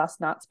drives us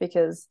nuts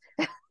because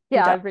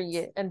I bring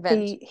you and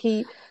vent.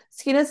 He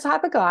Skinner's the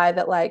type of guy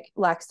that like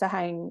likes to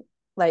hang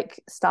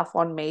like stuff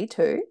on me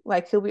too.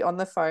 Like he'll be on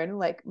the phone and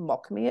like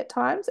mock me at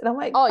times, and I'm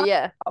like, oh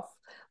yeah, off.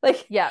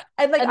 Like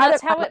and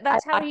that's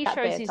how he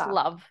shows his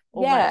love.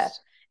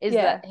 Almost,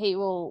 that he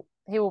will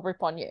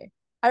rip on you.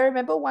 I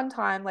remember one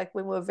time like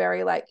when we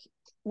were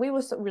we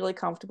were really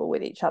comfortable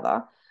with each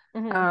other.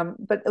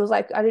 But it was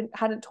like I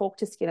hadn't talked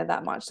to Skinner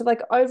that much. So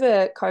like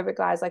over COVID,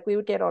 guys, like we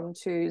would get on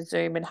to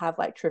Zoom and have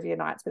like trivia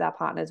nights with our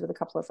partners, with a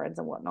couple of friends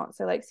and whatnot.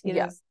 So like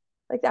Skinner's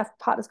like our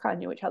partners kind of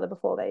knew each other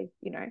before they,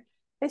 you know,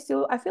 I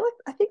think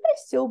they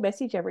still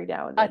message every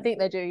now and then. I think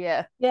they do,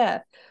 yeah.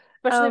 Yeah.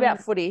 Especially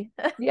about footy.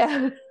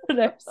 Yeah.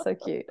 No, so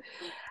cute.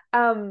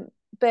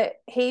 But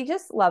he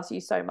just loves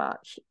you so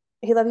much.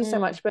 He loves you so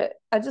much. But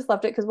I just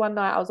loved it because one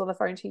night I was on the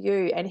phone to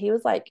you and he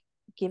was like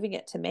giving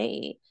it to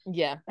me.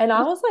 Yeah. And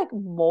I was like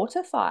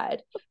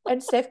mortified.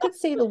 And Steph could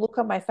see the look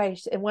on my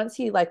face. And once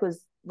he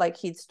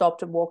he'd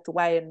stopped and walked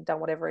away and done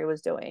whatever he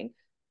was doing,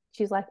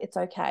 she's like, it's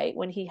okay.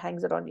 When he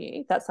hangs it on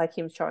you, that's like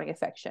him showing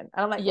affection.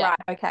 And I'm like, right,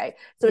 okay.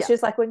 So it's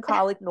just like when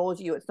Kyle ignores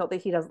you, it's not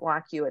that he doesn't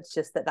like you, it's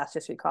just that's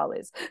just who Kyle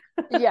is.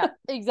 Yeah,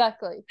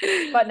 exactly.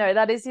 But no,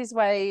 that is his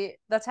way.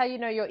 That's how you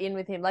know you're in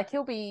with him. Like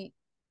he'll be,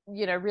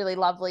 you know, really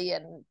lovely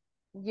and,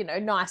 you know,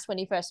 nice when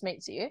he first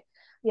meets you.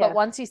 Yeah. But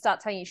once he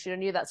starts hanging shit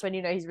on you, that's when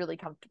you know he's really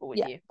comfortable with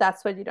you.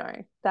 That's when you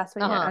know. That's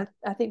when you know.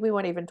 I think we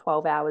weren't even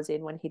 12 hours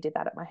in when he did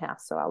that at my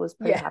house. So I was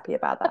pretty happy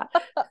about that.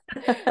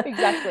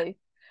 Exactly.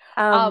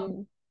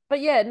 But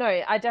yeah,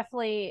 no,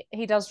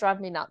 he does drive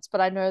me nuts,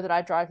 but I know that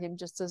I drive him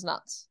just as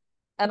nuts.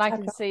 And I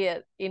can see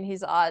it in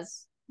his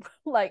eyes.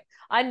 Like,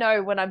 I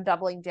know when I'm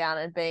doubling down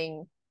and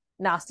being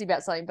nasty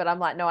about something, but I'm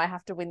like, no, I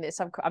have to win this.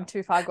 I'm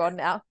too far gone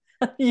now.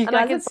 And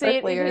I can see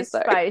it in his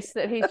face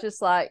that he's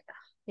just like,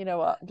 you know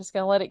what, I'm just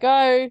going to let it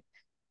go.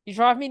 You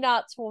drive me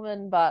nuts,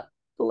 woman, but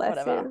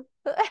whatever.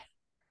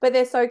 But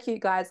they're so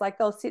cute, guys. Like,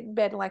 they'll sit in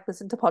bed and like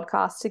listen to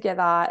podcasts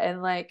together,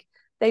 and like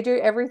they do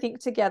everything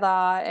together,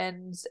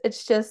 and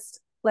it's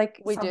just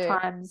like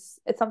sometimes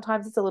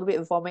it's a little bit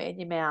of vomit in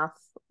your mouth.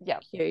 Yeah,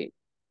 cute.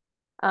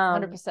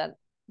 100%.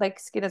 Like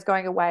Skinner's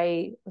going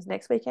away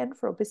this weekend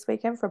for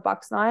a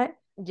Bucks night.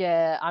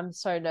 Yeah, I'm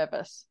so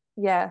nervous.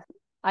 Yeah,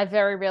 I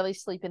very rarely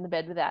sleep in the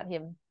bed without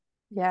him.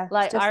 Yeah,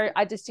 like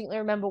I distinctly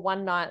remember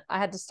one night I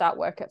had to start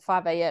work at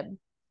 5 a.m.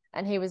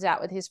 and he was out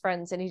with his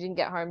friends and he didn't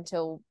get home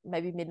till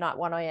maybe midnight,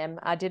 1 a.m.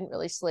 I didn't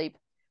really sleep,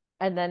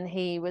 and then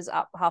he was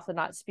up half the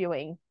night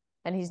spewing,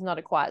 and he's not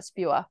a quiet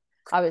spewer.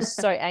 I was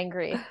so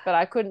angry, but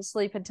I couldn't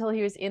sleep until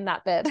he was in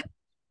that bed.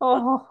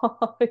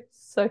 Oh,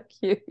 it's so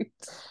cute.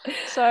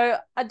 So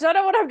I don't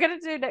know what I'm going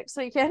to do next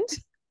weekend.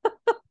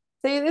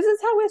 See, this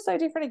is how we're so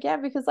different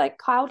again, because like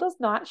Kyle does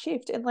night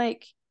shift, and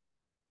like,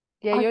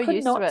 yeah, you're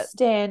used to it.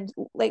 Stand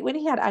like when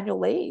he had annual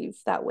leave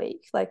that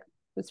week, like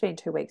it's been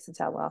 2 weeks since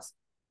our last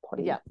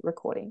potty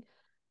recording.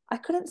 I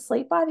couldn't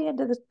sleep by the end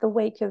of the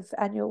week of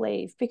annual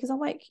leave because I'm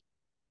like,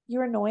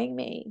 you're annoying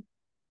me.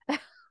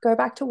 Go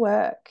back to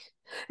work.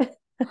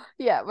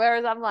 Yeah,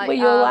 whereas I'm like, well,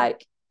 you're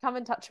like, come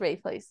and touch me,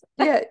 please.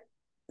 Yeah.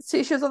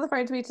 So she was on the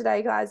phone to me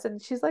today, guys, and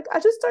she's like,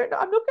 I just don't know.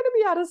 I'm not going to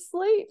be able to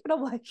sleep. And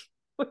I'm like,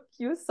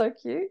 you're so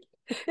cute.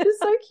 You're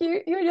so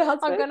cute. You and your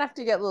husband. I'm going to have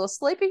to get little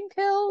sleeping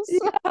pills. You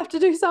have to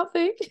do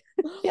something.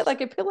 Get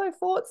like a pillow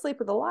fort, sleep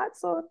with the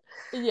lights on.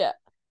 Yeah.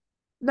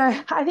 No,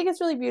 I think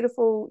it's really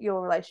beautiful,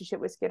 your relationship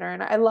with Skinner,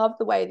 and I love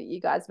the way that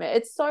you guys met.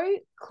 It's so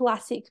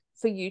classic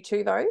for you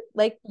two, though.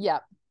 Like, yeah,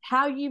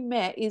 how you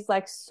met is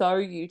like so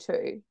you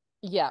two.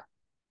 Yeah,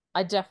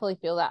 I definitely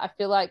feel that. I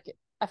feel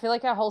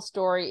like our whole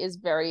story is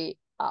very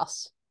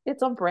us.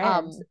 It's on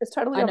brand. It's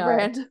totally I on know,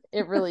 brand.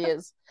 it really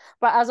is.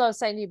 But as I was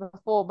saying to you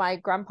before, my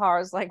grandpa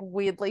is like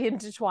weirdly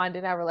intertwined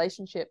in our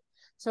relationship.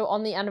 So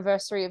on the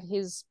anniversary of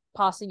his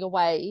passing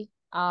away,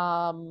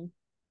 when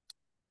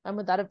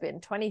would that have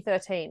been?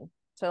 2013.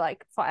 So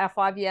like for our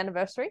 5-year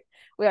anniversary,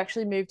 we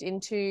actually moved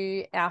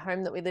into our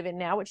home that we live in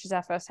now, which is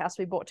our first house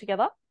we bought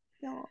together.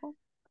 Oh.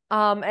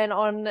 And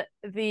on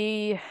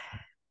the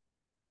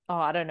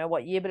I don't know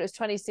what year, but it was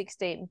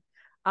 2016.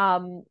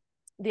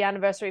 The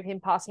anniversary of him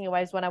passing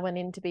away is when I went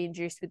in to be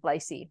induced with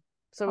Lacey.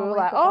 So we were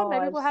like, oh,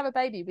 maybe we'll have a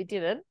baby. We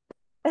didn't.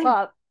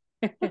 But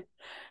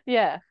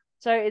yeah.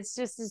 So it's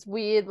just this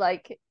weird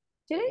like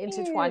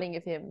intertwining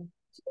of him.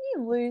 Didn't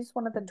you lose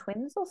one of the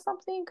twins or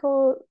something,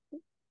 or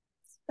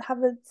have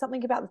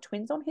something about the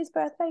twins on his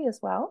birthday as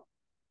well?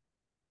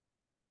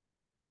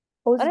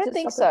 Or I don't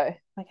think so.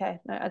 Okay,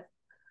 no.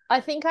 I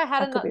think I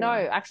had no,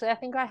 actually, I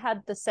think I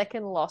had the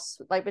second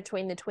loss like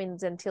between the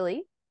twins and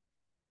Tilly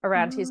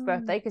around his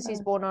birthday because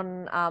he's born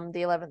on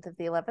the 11th of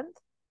the 11th.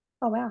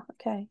 Oh wow,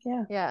 okay,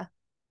 yeah. Yeah.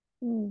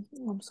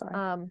 I'm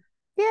sorry.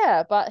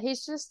 Yeah, but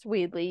he's just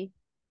weirdly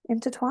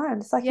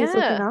intertwined. It's like he's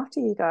looking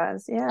after you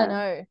guys. Yeah. I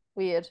know.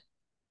 Weird.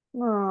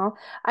 Oh,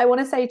 I want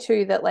to say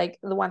too that like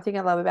the one thing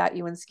I love about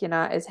you and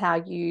Skinner is how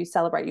you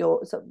celebrate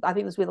so I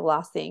think this will be the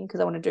last thing because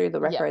I want to do the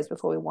recos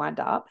before we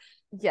wind up.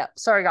 Yeah.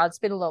 Sorry, guys. It's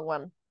been a long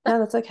one. No,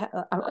 that's okay.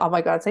 Oh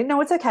my God. Say, no,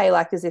 it's okay.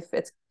 Like as if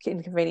it's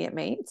inconvenient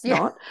me. It's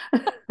not.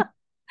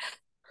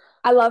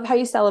 I love how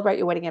you celebrate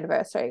your wedding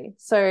anniversary.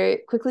 So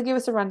quickly give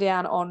us a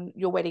rundown on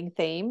your wedding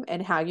theme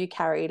and how you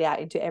carry it out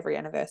into every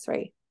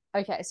anniversary.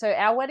 Okay. So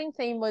our wedding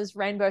theme was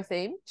rainbow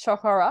theme,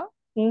 shock horror,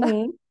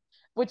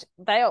 which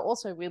they are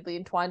also weirdly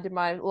entwined in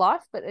my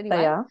life. But anyway.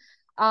 They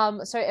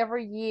are. So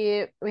every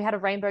year we had a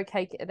rainbow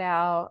cake at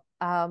our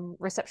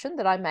reception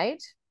that I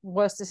made.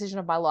 Worst decision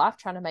of my life,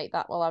 trying to make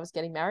that while I was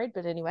getting married.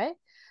 But anyway,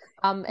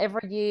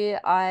 every year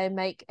I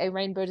make a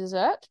rainbow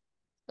dessert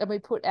and we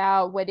put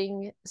our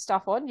wedding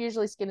stuff on.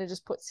 Usually Skinner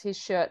just puts his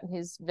shirt and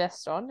his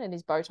vest on and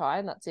his bow tie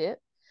and that's it.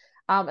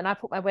 And I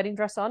put my wedding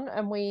dress on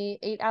and we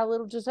eat our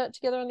little dessert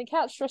together on the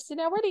couch dressed in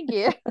our wedding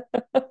gear.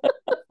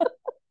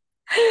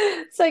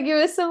 So give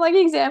us some like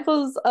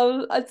examples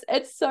of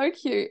it's so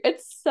cute.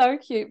 It's so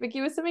cute. But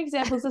give us some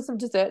examples of some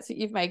desserts that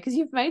you've made because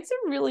you've made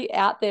some really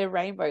out there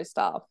rainbow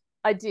stuff.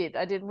 I did.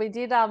 We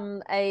did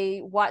a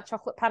white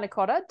chocolate panna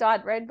cotta,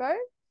 dyed rainbow.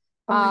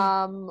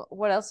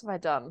 What else have I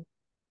done?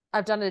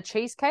 I've done a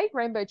cheesecake,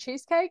 rainbow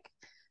cheesecake.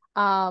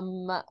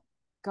 God,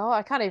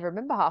 I can't even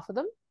remember half of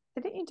them.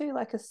 Didn't you do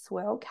like a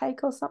swirl cake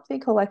or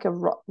something, or like a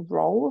roll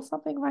or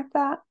something like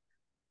that?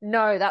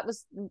 No, that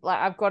was like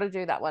I've got to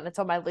do that one. It's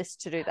on my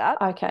list to do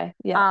that. Okay,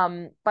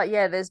 yeah. But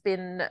yeah, there's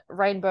been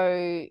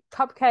rainbow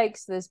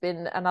cupcakes. There's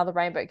been another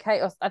rainbow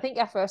cake. I think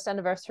our first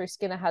anniversary,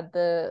 Skinner had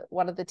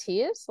one of the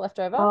tiers left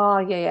over. Oh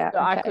yeah.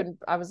 But okay.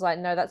 I was like,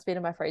 no, that's been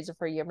in my freezer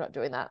for a year. I'm not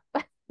doing that.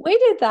 We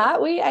did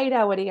that. We ate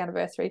our wedding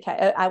anniversary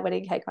cake, our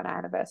wedding cake on our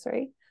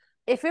anniversary.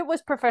 If it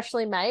was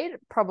professionally made,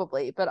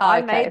 probably. But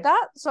I made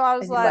that, so I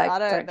was like, I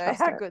don't know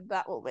how good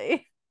that will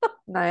be.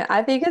 No,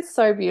 I think it's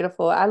so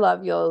beautiful. I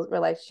love your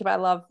relationship. I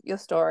love your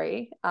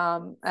story.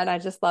 And I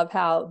just love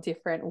how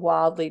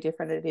wildly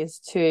different it is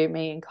to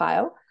me and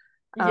Kyle.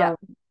 Yeah.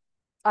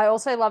 I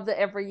also love that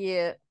every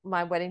year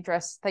my wedding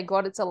dress, thank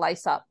God it's a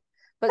lace up,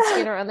 but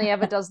Skinner only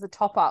ever does the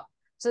top up.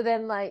 So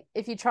then like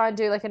if you try and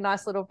do like a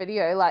nice little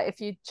video, like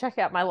if you check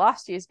out my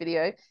last year's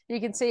video, you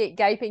can see it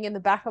gaping in the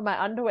back of my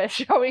underwear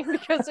showing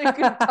because we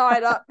couldn't tie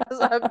it up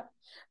because I'm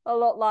a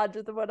lot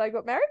larger than when I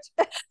got married.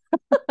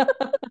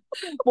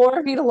 More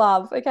of you to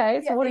love.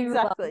 Okay. So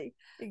exactly.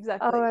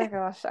 Oh my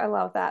gosh. I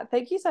love that.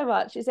 Thank you so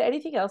much. Is there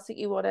anything else that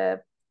you want to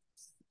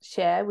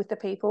share with the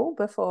people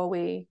before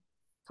we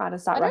kind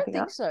of start wrapping up? I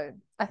don't think so.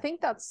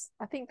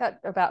 I think that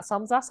about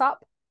sums us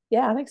up.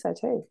 Yeah, I think so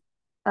too.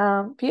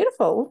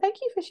 Beautiful. Well, thank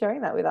you for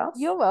sharing that with us.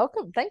 You're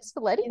welcome. Thanks for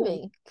letting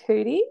me.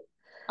 Cootie.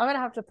 I'm going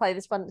to have to play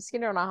this one.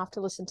 Skinner and I have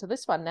to listen to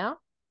this one now.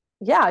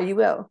 Yeah, you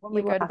will. When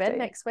we go to bed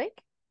next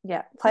week.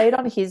 Yeah. Play it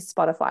on his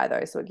Spotify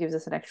though, so it gives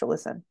us an extra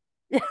listen.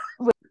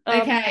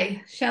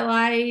 Okay. Shall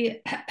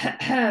I?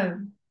 I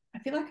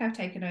feel like I've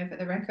taken over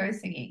the reco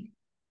singing.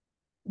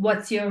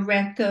 What's your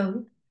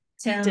reco?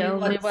 Tell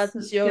me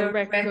what's your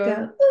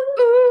reco?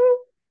 Ooh.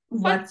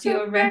 What's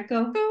your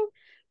reco?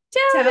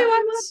 Tell me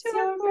what's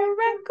your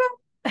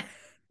reco?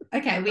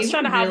 Okay, we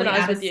were really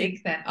out of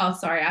sync then. Oh,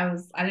 sorry, I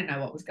didn't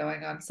know what was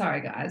going on. Sorry,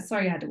 guys.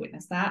 Sorry you had to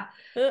witness that.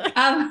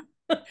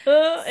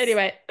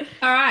 Anyway.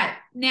 All right.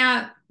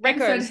 Now,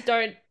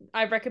 recos,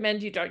 I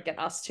recommend you don't get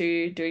us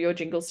to do your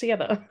jingles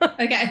together.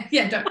 Okay.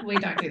 Yeah, we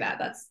don't do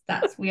that.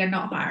 That's we are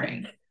not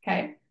hiring.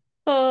 Okay.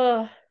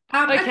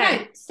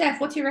 Okay.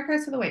 Steph, what's your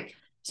recos for the week?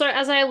 So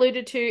as I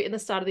alluded to in the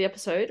start of the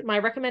episode, my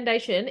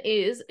recommendation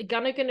is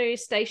Gunnaganoo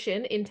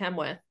Station in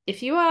Tamworth.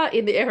 If you are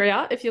in the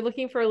area, if you're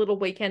looking for a little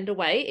weekend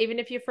away, even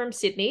if you're from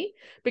Sydney,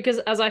 because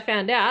as I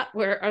found out,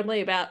 we're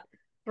only about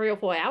 3 or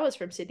 4 hours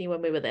from Sydney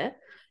when we were there.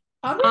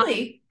 Oh,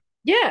 really?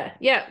 Yeah.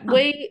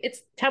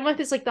 Tamworth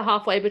is like the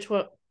halfway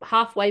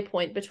halfway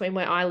point between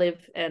where I live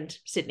and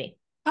Sydney.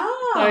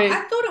 Oh, So,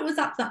 I thought it was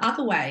up the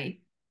other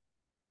way.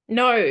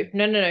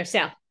 no,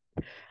 south.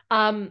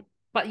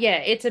 But yeah,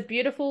 it's a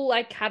beautiful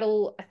like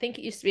cattle. I think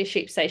it used to be a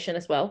sheep station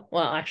as well.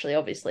 Well, actually,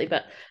 obviously,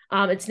 but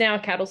it's now a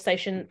cattle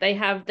station. They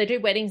do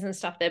weddings and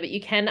stuff there, but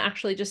you can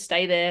actually just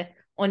stay there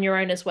on your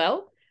own as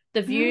well.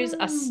 The views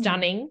are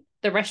stunning.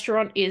 The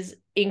restaurant is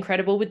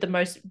incredible with the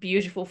most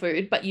beautiful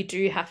food, but you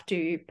do have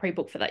to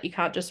pre-book for that. You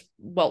can't just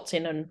waltz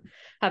in and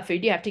have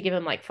food. You have to give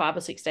them like 5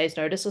 or 6 days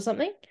notice or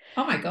something.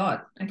 Oh my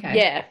God.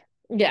 Okay.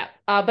 Yeah.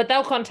 But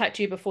they'll contact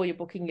you before you're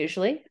booking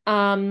usually.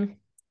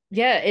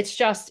 Yeah,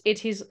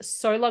 it is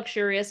so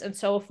luxurious and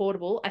so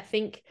affordable. I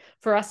think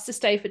for us to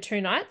stay for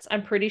 2 nights,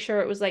 I'm pretty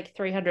sure it was like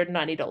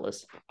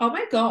 $390. Oh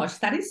my gosh,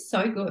 that is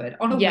so good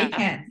on a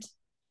weekend.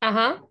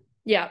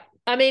 Yeah.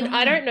 I mean,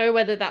 I don't know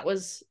whether that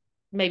was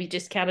maybe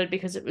discounted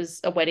because it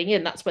was a wedding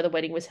and that's where the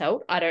wedding was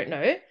held. I don't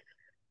know.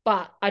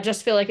 But I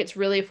just feel like it's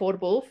really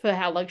affordable for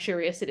how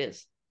luxurious it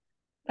is.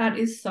 That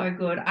is so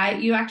good.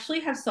 You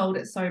actually have sold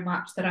it so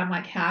much that I'm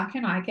like, how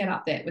can I get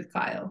up there with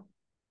Kyle?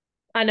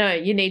 I know,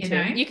 you need to.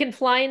 know? You can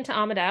fly into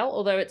Armidale,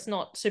 although it's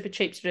not super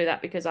cheap to do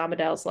that because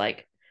Armidale's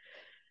like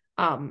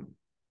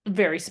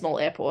very small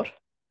airport.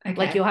 Okay.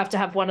 Like you'll have to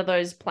have one of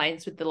those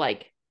planes with the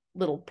like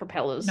little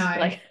propellers.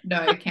 No,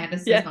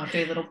 Candace does not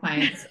do little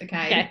planes.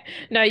 Okay.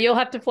 No, you'll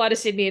have to fly to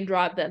Sydney and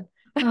drive then.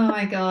 Oh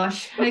my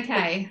gosh.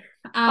 Okay.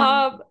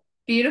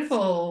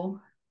 Beautiful.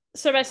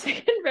 So my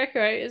second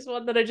reco is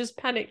one that I just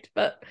panicked,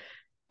 but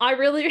I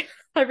really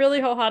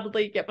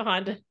wholeheartedly get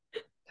behind it.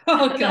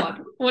 Oh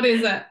God, what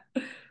is it?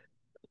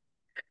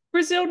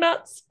 Brazil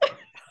nuts.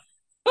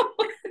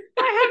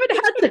 I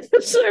haven't had them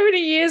for so many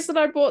years that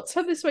I bought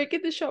some this week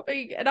in the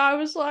shopping and I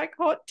was like,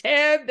 hot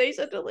damn, these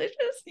are delicious.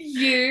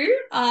 You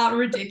are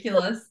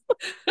ridiculous.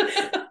 So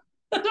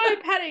I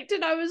panicked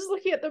and I was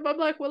looking at them. I'm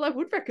like, well, I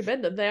would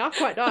recommend them. They are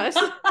quite nice.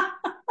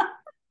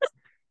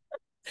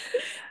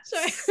 So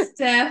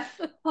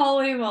Steph,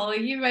 holy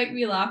moly, you make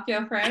me laugh,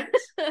 girlfriend.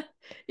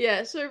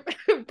 Yeah, so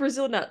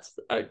Brazil nuts.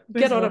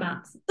 Get on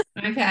nuts.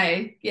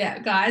 Okay, yeah,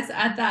 guys,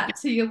 add that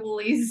to your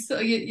Woolies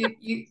or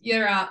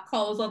your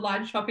Coles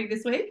online shopping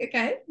this week.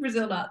 Okay,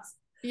 Brazil nuts.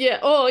 Yeah,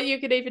 or you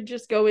could even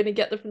just go in and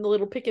get them from the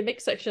little pick and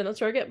mix section. That's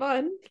where I get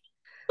mine.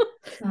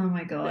 Oh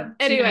my God.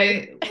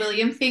 Anyway,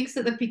 William thinks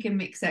that the pick and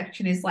mix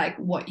section is like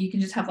what you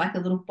can just have like a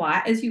little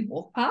bite as you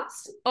walk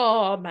past.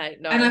 Oh mate,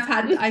 no. And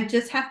I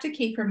just have to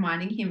keep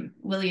reminding him,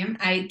 William,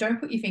 A, don't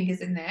put your fingers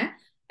in there.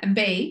 And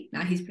B, no,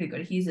 he's pretty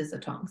good. He uses the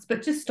tongs,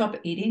 but just stop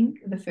eating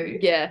the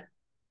food. Yeah.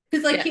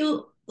 Because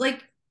he'll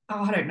like,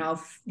 oh, I don't know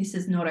if this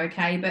is not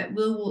okay, but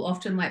will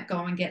often like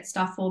go and get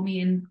stuff for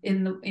me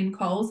in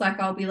Coles. Like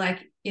I'll be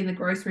like in the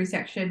grocery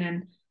section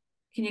and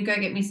can you go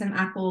get me some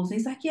apples? And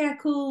he's like, yeah,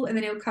 cool. And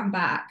then he'll come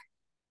back.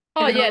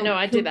 Oh yeah, no,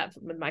 I do that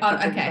with my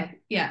kids. Oh, okay.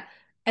 Yeah.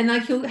 And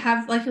like he'll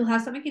have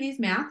something in his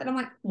mouth and I'm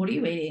like, what are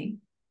you eating?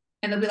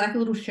 And there'll be like a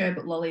little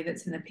sherbet lolly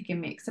that's in the pick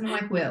and mix. And I'm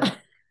like, Will,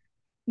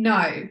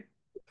 no.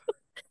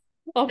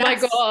 Oh my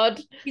God.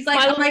 He's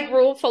like, my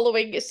rule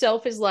following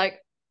yourself is like,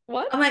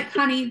 what? I'm like,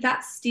 honey,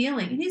 that's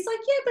stealing. And he's like,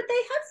 yeah, but they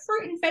have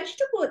fruit and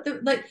vegetable at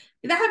the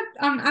they have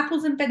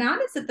apples and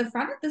bananas at the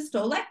front of the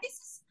store. Like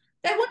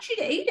they want you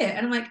to eat it.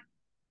 And I'm like,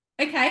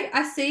 okay,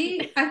 I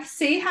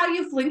see how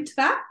you've linked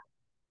that,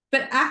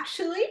 but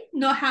actually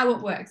not how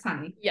it works,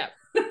 honey. Yeah.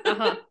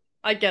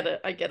 I get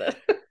it.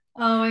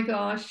 Oh my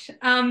gosh.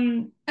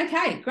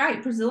 Okay,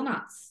 great. Brazil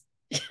nuts.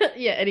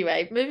 Yeah,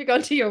 anyway, moving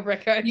on to your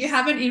records. You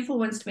haven't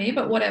influenced me,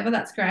 but whatever,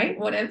 that's great.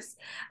 Whatevs.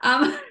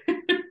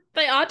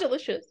 They are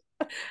delicious.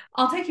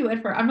 I'll take your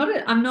word for it.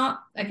 I'm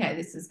not okay,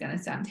 this is gonna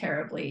sound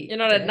terribly You're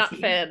not dirty, a nut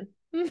fan.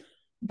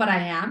 But I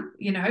am,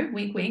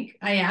 wink wink.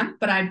 I am,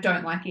 but I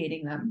don't like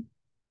eating them.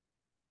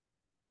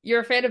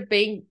 You're a fan of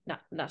being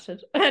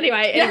nutted.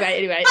 Anyway.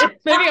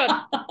 Moving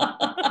on.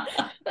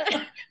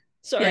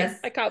 Sorry, yes.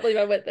 I can't believe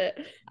I went there.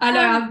 I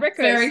know, I'm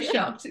very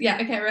shocked. Yeah,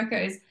 okay,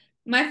 recos.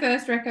 My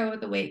first reco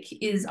of the week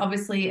is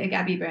obviously a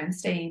Gabby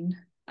Bernstein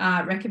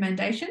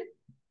recommendation.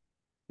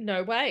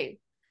 No way.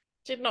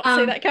 Did not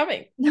see that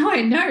coming. No,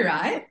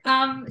 right?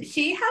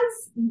 She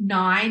has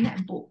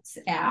 9 books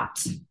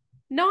out.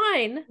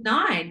 9?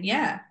 9,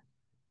 yeah.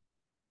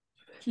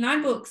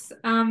 9 books.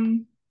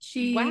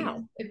 She's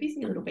wow. a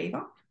busy little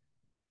beaver.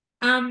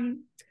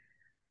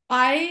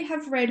 I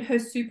have read her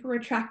Super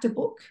Attractor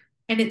book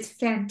and it's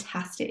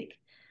fantastic.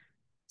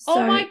 So,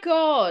 oh my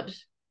God.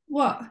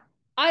 What?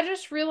 I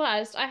just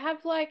realized I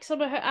have like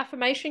some of her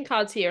affirmation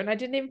cards here and I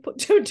didn't even put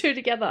 2 and 2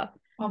 together.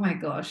 Oh my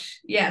gosh.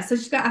 Yeah, so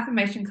she's got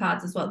affirmation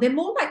cards as well. They're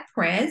more like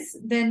prayers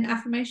than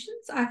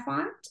affirmations, I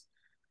find.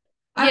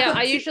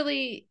 I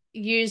usually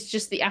use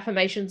just the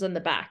affirmations on the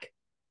back.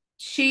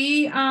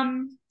 She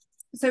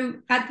so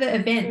at the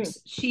event,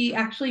 she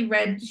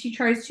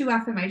chose 2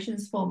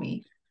 affirmations for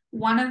me.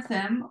 One of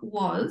them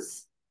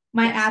was,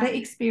 my outer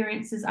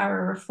experiences are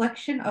a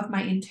reflection of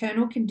my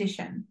internal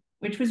condition,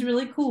 which was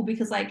really cool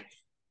because like,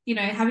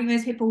 having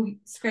those people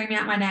scream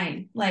out my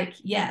name, like,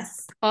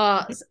 yes.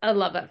 Oh, I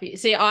love that for you.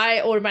 See,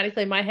 I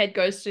automatically, my head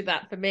goes to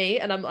that for me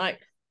and I'm like,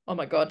 Oh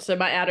my God. So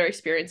my outer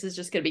experience is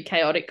just going to be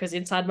chaotic because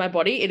inside my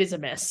body, it is a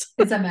mess.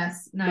 It's a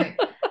mess. No.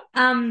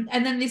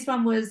 And then this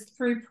one was,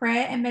 through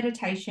prayer and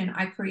meditation,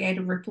 I create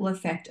a ripple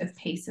effect of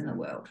peace in the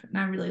world. And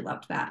I really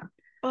loved that.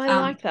 Oh, I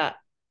like that.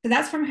 So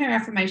that's from her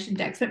affirmation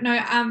decks. But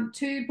no,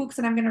 2 books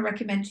that I'm going to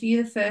recommend to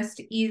you. The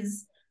first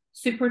is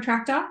Super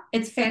Attractor.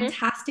 It's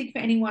fantastic for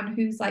anyone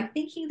who's like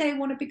thinking they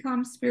want to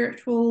become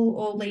spiritual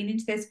or lean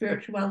into their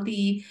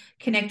spirituality,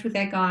 connect with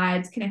their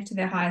guides, connect to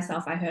their higher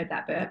self. I heard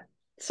that burp.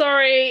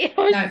 Sorry.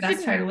 No,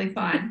 that's totally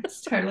fine.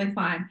 It's totally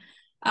fine.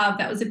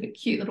 That was a bit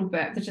cute little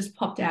burp that just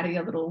popped out of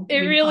your little It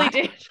really pipe.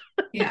 did.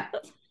 Yeah.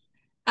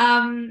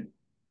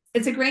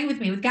 It's agreeing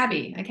with me with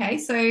Gabby. Okay.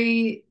 So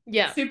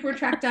yeah. Super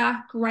Attractor,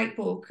 great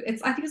book.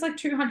 I think it's like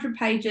 200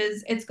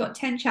 pages. It's got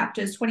 10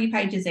 chapters, 20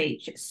 pages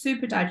each. It's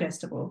super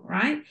digestible,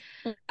 right?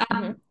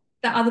 The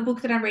other book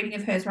that I'm reading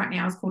of hers right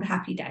now is called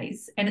Happy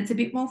Days, and it's a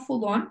bit more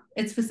full on.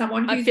 It's for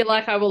someone who's... I feel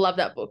like I will love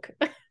that book.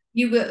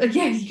 You will,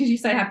 yeah, because you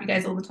say Happy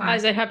Days all the time. I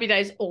say Happy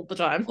Days all the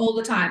time. All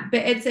the time.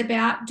 But it's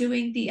about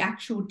doing the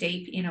actual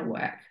deep inner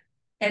work.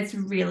 It's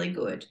really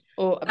good.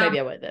 Or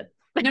maybe I won't then.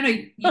 No,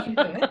 you can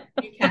do it.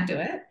 You can do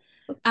it.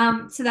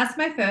 So that's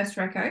my first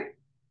reco.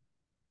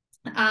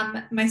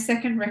 My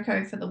second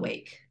reco for the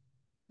week.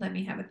 Let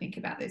me have a think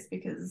about this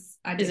because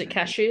Is it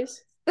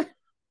cashews?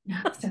 No,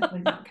 it's definitely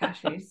not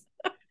cashews.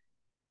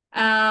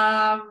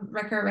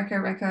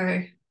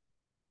 Reco.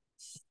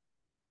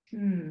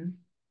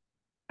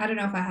 I don't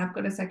know if I have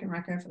got a second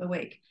reco for the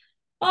week.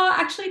 Oh,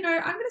 actually, no,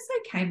 I'm going to say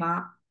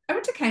Kmart. I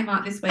went to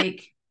Kmart this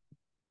week.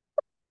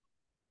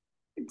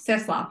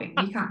 Steph's laughing.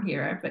 You can't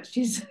hear her, but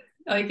she's...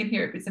 Oh, you can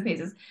hear it bits and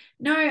pieces.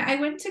 No, I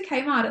went to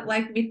Kmart at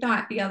like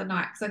midnight the other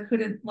night because I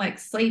couldn't like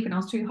sleep and I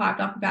was too hyped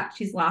up about...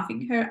 She's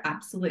laughing her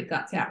absolute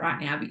guts out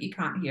right now, but you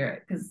can't hear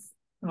it because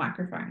the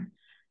microphone.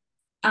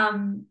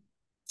 Have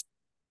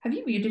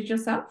you muted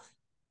yourself?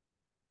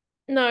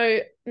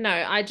 No.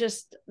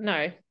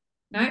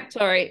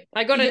 Sorry.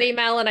 I got an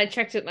email and I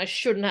checked it and I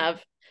shouldn't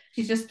have.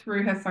 She just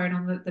threw her phone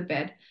on the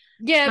bed.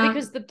 Yeah,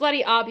 because the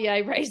bloody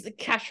RBA raised the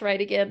cash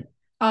rate again.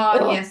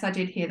 Oh, yes, I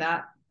did hear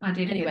that. I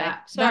did hear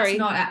that. Sorry.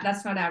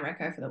 That's not our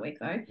reco for the week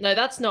though. No,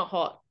 that's not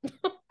hot.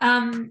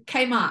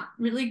 Kmart,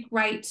 really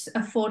great,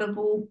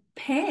 affordable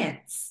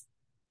pants.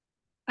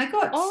 I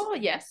got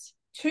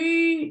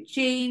 2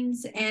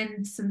 jeans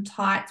and some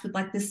tights with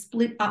like the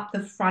split up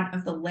the front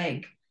of the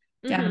leg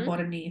down the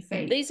bottom near your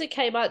feet. These are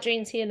Kmart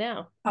jeans here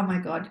now. Oh my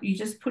God. You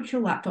just put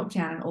your laptop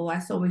down and all I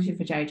saw was you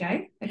for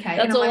JJ. Okay.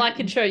 That's all I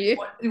can show you.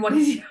 What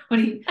is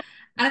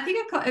and I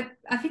think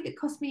it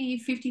cost me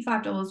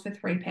 $55 for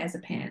 3 pairs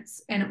of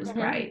pants and it was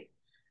great.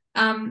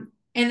 And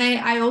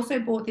I also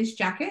bought this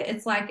jacket.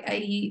 It's like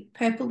a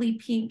purpley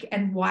pink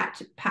and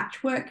white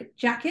patchwork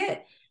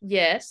jacket.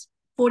 Yes.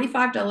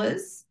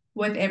 $45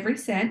 worth every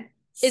cent.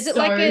 Is it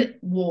like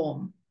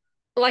warm?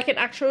 Like an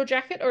actual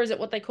jacket, or is it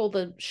what they call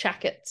the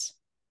shackets?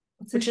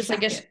 Which is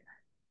like it's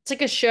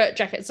like a shirt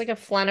jacket. It's like a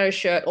flannel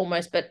shirt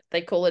almost, but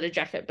they call it a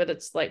jacket, but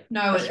it's like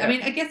no. I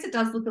mean, I guess it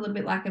does look a little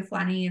bit like a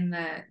flanny in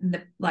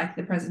the like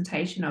the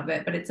presentation of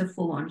it, but it's a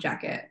full on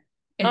jacket.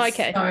 It's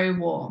so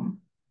warm.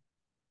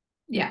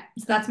 Yeah,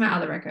 so that's my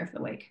other reco for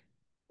the week.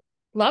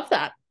 Love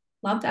that.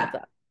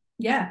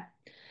 Yeah.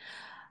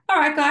 All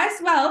right, guys.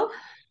 Well,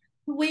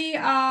 we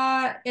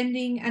are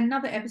ending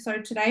another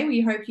episode today. We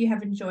hope you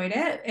have enjoyed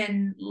it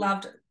and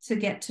loved to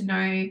get to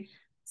know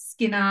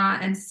Skinner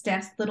and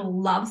Steph's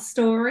little love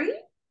story.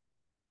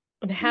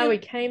 And how we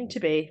came to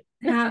be.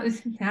 How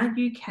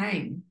you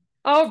came.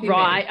 Oh,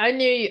 right. I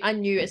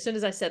knew as soon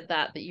as I said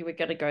that you were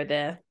going to go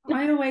there.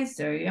 I always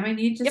do. I mean,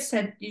 you just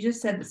said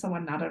that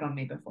someone nutted on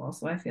me before,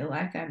 so I feel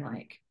like I'm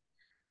like,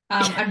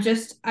 I'm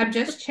just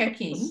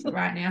checking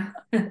right now.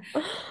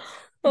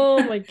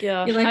 Oh my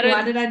gosh. You're like,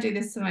 why did I do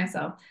this to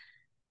myself?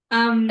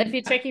 If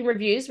you're checking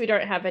reviews, we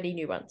don't have any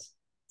new ones.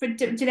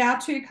 Did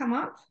our 2 come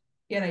up?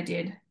 Yeah, they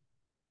did.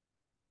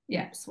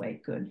 Yeah,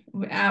 sweet, good.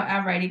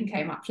 Our rating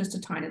came up just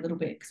a tiny little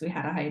bit because we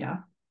had a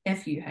hater.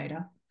 F you,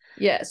 hater.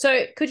 Yeah,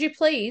 so could you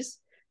please,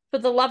 for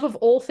the love of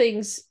all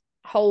things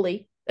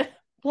holy,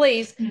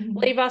 please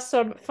leave us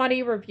some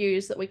funny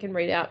reviews that we can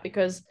read out,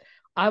 because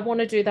I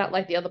want to do that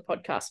like the other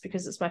podcasts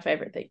because it's my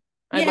favorite thing.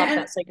 I love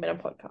that segment on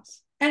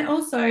podcasts. And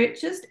also,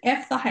 just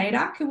F the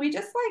hater. Can we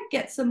just like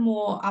get some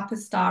more upper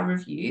star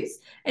reviews?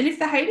 And if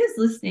the hater's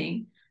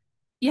listening,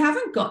 you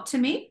haven't got to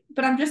me,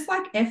 but I'm just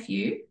like F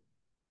you.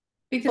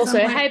 Because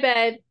also, hey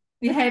babe.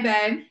 Yeah, hey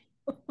babe.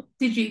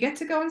 Did you get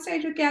to go on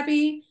stage with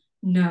Gabby?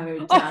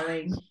 No,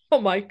 darling.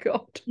 Oh my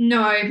God.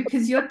 No,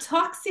 because you're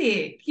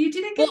toxic. You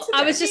didn't get to.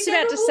 I was just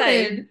about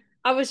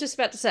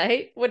to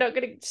say, we're not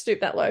going to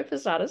stoop that low for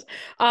starters.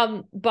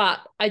 But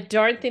I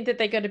don't think that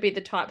they're going to be the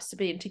types to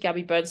be into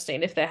Gabby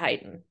Bernstein if they're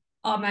hating.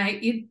 Oh,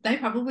 mate, they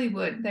probably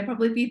would. They'd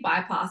probably be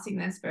bypassing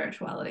their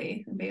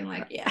spirituality and being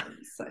like, yeah,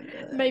 so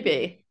good.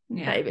 Maybe.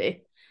 Yeah.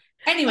 Maybe.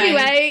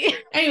 Anyway.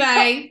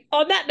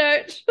 On that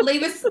note,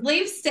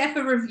 leave Steph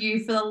a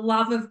review for the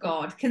love of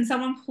God. Can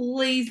someone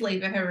please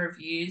leave her a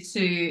review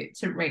to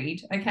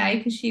read?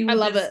 Okay, because I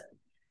love it.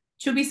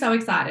 She'll be so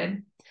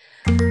excited.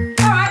 All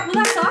right, well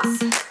that's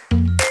us.